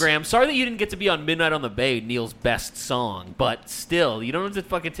sucks. Listen, Graham, sorry that you didn't get to be on Midnight on the Bay, Neil's best song, but still, you don't have to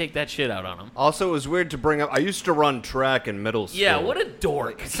fucking take that shit out on him. Also, it was weird to bring up. I used to run track in middle school. Yeah, what a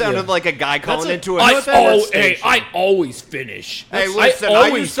dork. It sounded like a guy calling into a I always finish. Hey, listen, I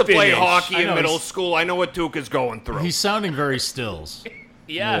always used to play finish. hockey I in know, middle he's- school. I know what Duke is going through. He's sounding very Stills.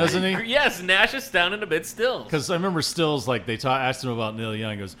 Yeah. Doesn't he? Yes, Nash is sounding a bit still. Because I remember Stills, they asked him about Neil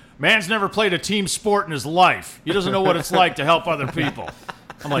Young. He goes, man's never played a team sport in his life. He doesn't know what it's like to help other people.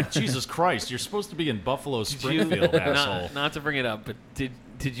 I'm like, Jesus Christ, you're supposed to be in Buffalo Springfield, asshole. Not to bring it up, but did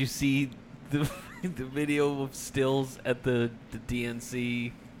you see the video of Stills at the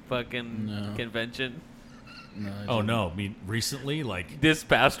DNC fucking convention? Oh, no. I mean, recently? This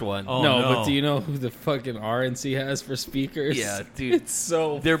past one. Oh, no, no. but do you know who the fucking RNC has for speakers? Yeah, dude. It's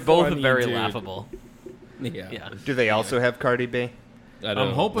so They're both funny, very dude. laughable. Yeah. Yeah. Do they also have Cardi B? I don't I'm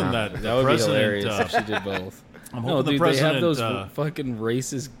know. hoping that the would be president, hilarious if she did both. I'm No, hoping the dude, president... they have those fucking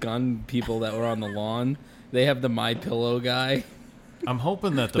racist gun people that were on the lawn. They have the My Pillow guy. I'm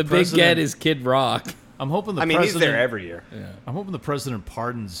hoping that the The big president... get is Kid Rock. I'm hoping the I mean, president... he's there every year. I'm hoping the president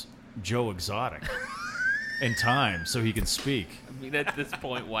pardons Joe Exotic in time so he can speak. I mean, at this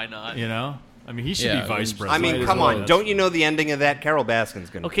point, why not? You know? I mean, he should Yeah, be vice I president. I mean, Might as come well. on. Don't you know the ending of that? Carol Baskin's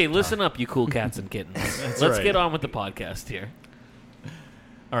going to... Okay, listen up, you cool cats and kittens. Let's right. get on with the podcast here.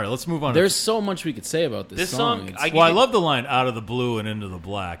 All right, let's move on. There's so much we could say about this, This song. song, It's- Well, I love the line "out of the blue and into the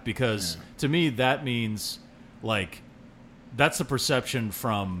black" because to me that means that's the perception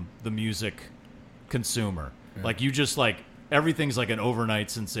from the music consumer. Like you just everything's like an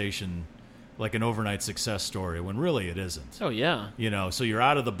overnight sensation, like an overnight success story, when really it isn't. Oh, yeah. You know, so you're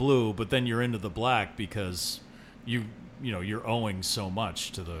out of the blue, but then you're into the black because you're owing so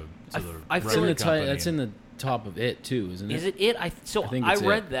much to the I feel It's in the record company. that's in the top of it too, isn't it? Is it it? I think I it's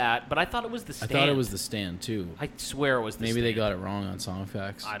read it. that, but I thought it was the I stand. thought it was the stand too. I swear it was the Maybe stand. they got it wrong on Song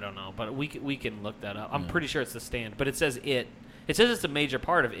Facts. I don't know, but we can look that up. I'm pretty sure it's the stand, but it says it. It says it's a major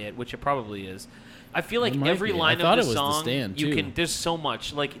part of it, which it probably is. I feel like It might every be. line I thought of it the was The song, Stand, you too. can. There's so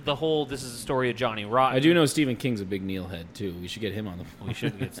much, like the whole. This is the story of Johnny Rotten. I do know Stephen King's a big Neil head too. We should get him on the. We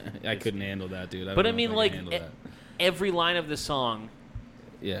should get. I couldn't handle that, dude. But I don't know mean, if like can handle that. every line of the song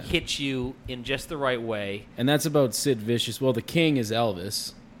Yeah, hits you in just the right way. and that's about Sid Vicious. Well, the King is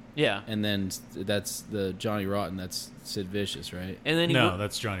Elvis, Yeah, and then that's the Johnny Rotten. That's Sid Vicious, right? and then he No,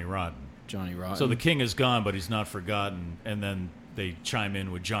 that's Johnny Rotten. Johnny Rotten. So the king is gone, but he's not forgotten. And then they chime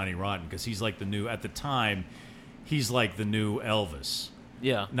in with Johnny Rotten because he's like the new, at the time, he's like the new Elvis.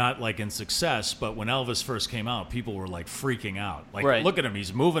 Yeah. Not like in success, but when Elvis first came out, people were like freaking out. Like, Right. look at him,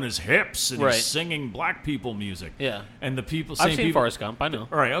 he's moving his hips and Right. he's singing black people music. Yeah. And the people, I've same seen people, Forrest Gump. I know.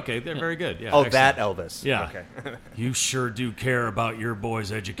 All right, okay, they're very good. Yeah. Oh, excellent. that Elvis. Yeah. Okay. You sure do care about your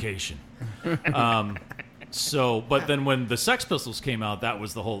boy's education. But then when the Sex Pistols came out, that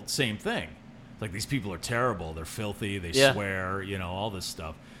was the whole same thing. Like, these people are terrible. They're filthy. They Yeah. swear, all this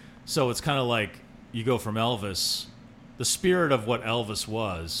stuff. So it's kind of like you go from Elvis, the spirit of what Elvis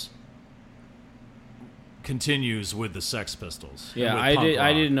was continues with the Sex Pistols. Yeah, with I punk rock.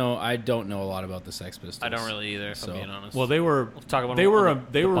 didn't know. I don't know a lot about the Sex Pistols. I don't really either, if I'm being honest. Well, they were talk about they them were on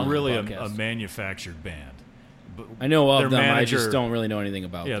they the were punk really a podcast. manufactured band. But I know their of them. I manager- just don't really know anything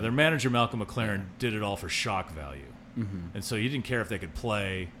about Yeah, them. their manager Malcolm McLaren did it all for shock value, and so he didn't care if they could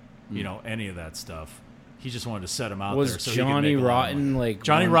play, any of that stuff. He just wanted to set them out Was there. So he could Johnny make a lot of Rotten, money. like,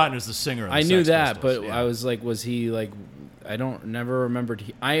 Johnny one- Rotten is the singer of the I knew Sex that, Pistols, but yeah. I was like, was he like? I never remembered.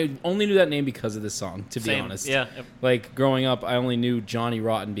 I only knew that name because of this song. To be Same. honest, Yeah. Like growing up, I only knew Johnny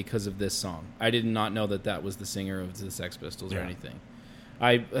Rotten because of this song. I did not know that was the singer of the Sex Pistols or Yeah. anything.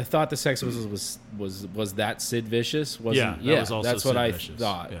 I thought the Sex Pistols was that Sid Vicious? Wasn't, Yeah, that was also that's Sid what I Vicious,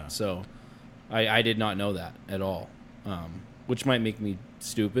 thought. yeah. So, I did not know that at all, which might make me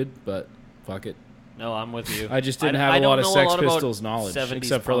stupid, but fuck it. No, I'm with you. I just didn't I have a don't lot of know Sex about Pistols knowledge, 70s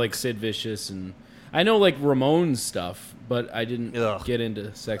except for punk. like Sid Vicious, and I know like Ramones stuff, but I didn't Ugh. get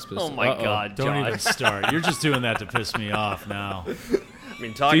into Sex Pistols. Oh my Uh-oh. God, Don't John. even start. You're just doing that to piss me off now. I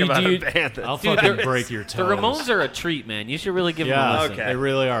mean, talking about do a you- band I'll that fucking break your The toes. Ramones are a treat, man. You should really give them a Yeah, listen. Okay. they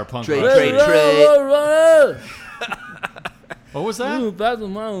really are punk Trade, rock. trade, trade. What was that? Ooh, that's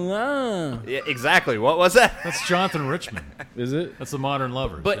my line. Yeah, exactly. What was that? That's Jonathan Richman. Is it? That's the Modern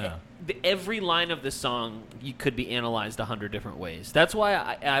Lovers. But yeah. every line of this song you could be analyzed 100 different ways. That's why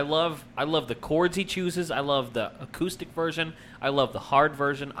I love the chords he chooses. I love the acoustic version. I love the hard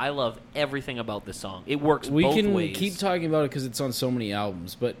version. I love everything about this song. It works We both can ways. keep talking about it because it's on so many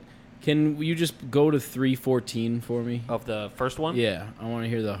albums, but can you just go to 314 for me? Of the first one? Yeah, I want to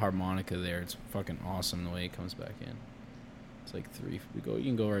hear the harmonica there. It's fucking awesome the way it comes back in. It's like three. You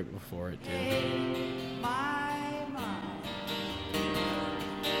can go right before it too.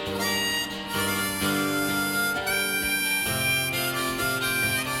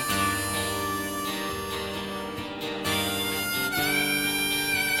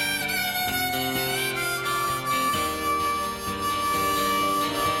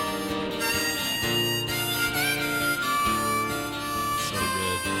 So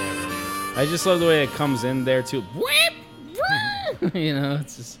good. I just love the way it comes in there too.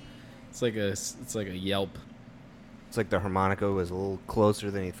 It's like a yelp. It's like the harmonica was a little closer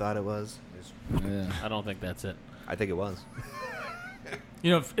than he thought it was. Yeah. I don't think that's it. I think it was.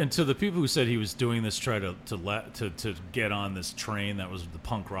 And to the people who said he was doing this, try to get on this train that was the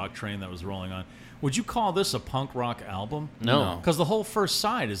punk rock train that was rolling on. Would you call this a punk rock album? No. because the whole first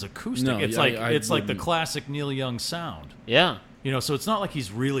side is acoustic. No, it's I like the wouldn't. classic Neil Young sound. Yeah. So it's not like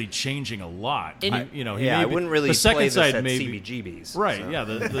he's really changing a lot. And- He I maybe- wouldn't really the second play this side at maybe CBGB's. right. so. Yeah,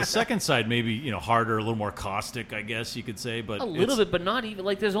 the second side maybe harder, a little more caustic, I guess you could say. But A little bit, but not even.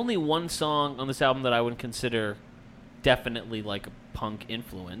 Like, there's only one song on this album that I would consider definitely like a punk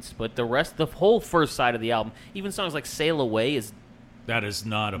influence. But the rest, the whole first side of the album, even songs like Sail Away is that is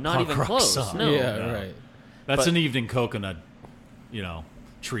not a not punk even rock close, song. no. Yeah, No. right. That's But- an evening coconut,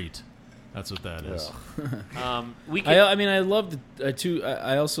 treat. That's what that is. we can, I mean, I love the too.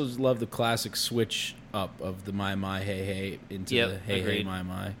 I also love the classic switch up of the My My Hey Hey into Yep, the Hey Hey agreed. My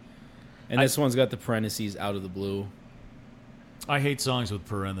My, and this one's got the parentheses out of the blue. I hate songs with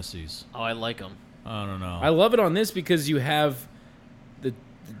parentheses. Oh, I like them. I don't know. I love it on this because you have the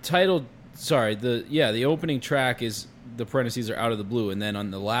title. Sorry, the opening track is the parentheses are out of the blue, and then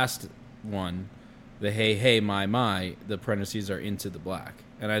on the last one, the Hey Hey My My, the parentheses are into the black,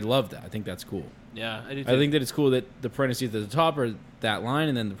 and I love that. I think that's cool. Yeah, I do. I think that it's cool that the parentheses at the top are that line,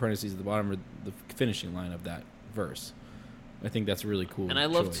 and then the parentheses at the bottom are the finishing line of that verse. I think that's a really cool. And I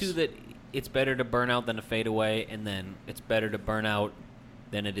love choice. too that it's better to burn out than to fade away, and then it's better to burn out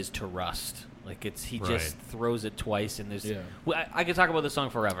than it is to rust. Like he just Right. throws it twice, and there's. Yeah. Well, I could talk about this song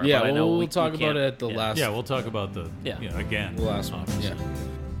forever. Yeah, but I know we'll we talk about can't- it at the yeah. last. yeah, we'll talk about the Yeah. again. the last one. obviously.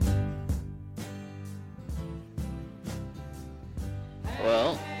 Yeah.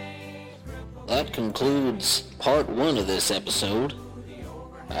 Well, that concludes part 1 of this episode.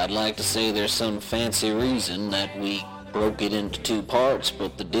 I'd like to say there's some fancy reason that we broke it into 2 parts,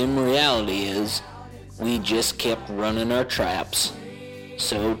 but the dim reality is we just kept running our traps.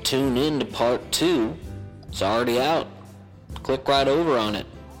 So tune in to part 2. It's already out. Click right over on it.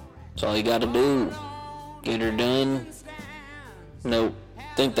 That's all you gotta do. Get her done. Nope.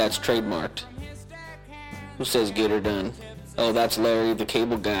 Think that's trademarked. Who says get her done? Oh, that's Larry the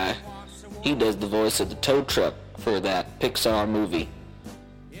Cable Guy. He does the voice of the tow truck for that Pixar movie.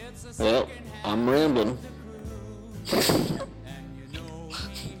 Well, I'm rambling.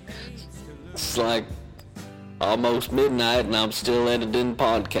 It's like almost midnight and I'm still editing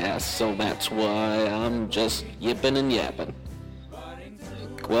podcasts, so that's why I'm just yipping and yapping.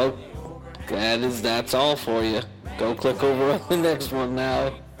 Well, that's all for you. Go click over on the next one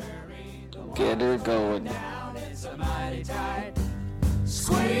now. Get her going.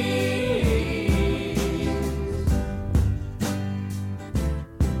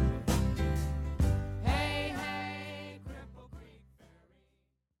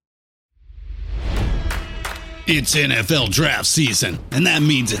 It's NFL draft season, and that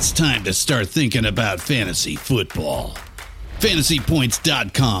means it's time to start thinking about fantasy football.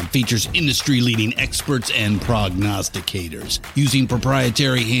 FantasyPoints.com features industry-leading experts and prognosticators using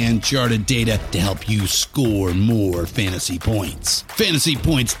proprietary hand-charted data to help you score more fantasy points.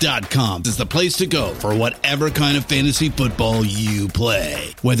 FantasyPoints.com is the place to go for whatever kind of fantasy football you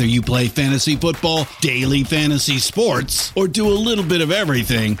play. Whether you play fantasy football, daily fantasy sports, or do a little bit of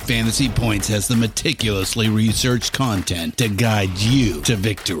everything, Fantasy Points has the meticulously researched content to guide you to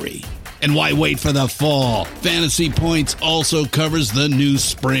victory. And why wait for the fall? Fantasy Points also covers the new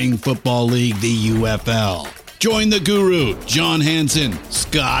spring football league, the UFL. Join the guru, John Hansen,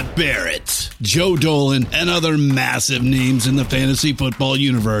 Scott Barrett, Joe Dolan, and other massive names in the fantasy football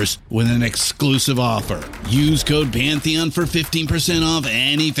universe with an exclusive offer. Use code Pantheon for 15% off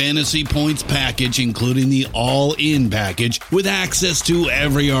any Fantasy Points package, including the all-in package, with access to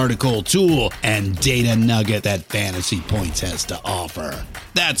every article, tool, and data nugget that Fantasy Points has to offer.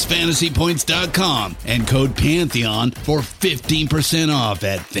 That's FantasyPoints.com and code Pantheon for 15% off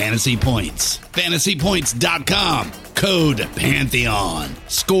at Fantasy Points. FantasyPoints.com, code Pantheon.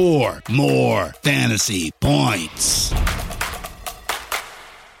 Score more fantasy points.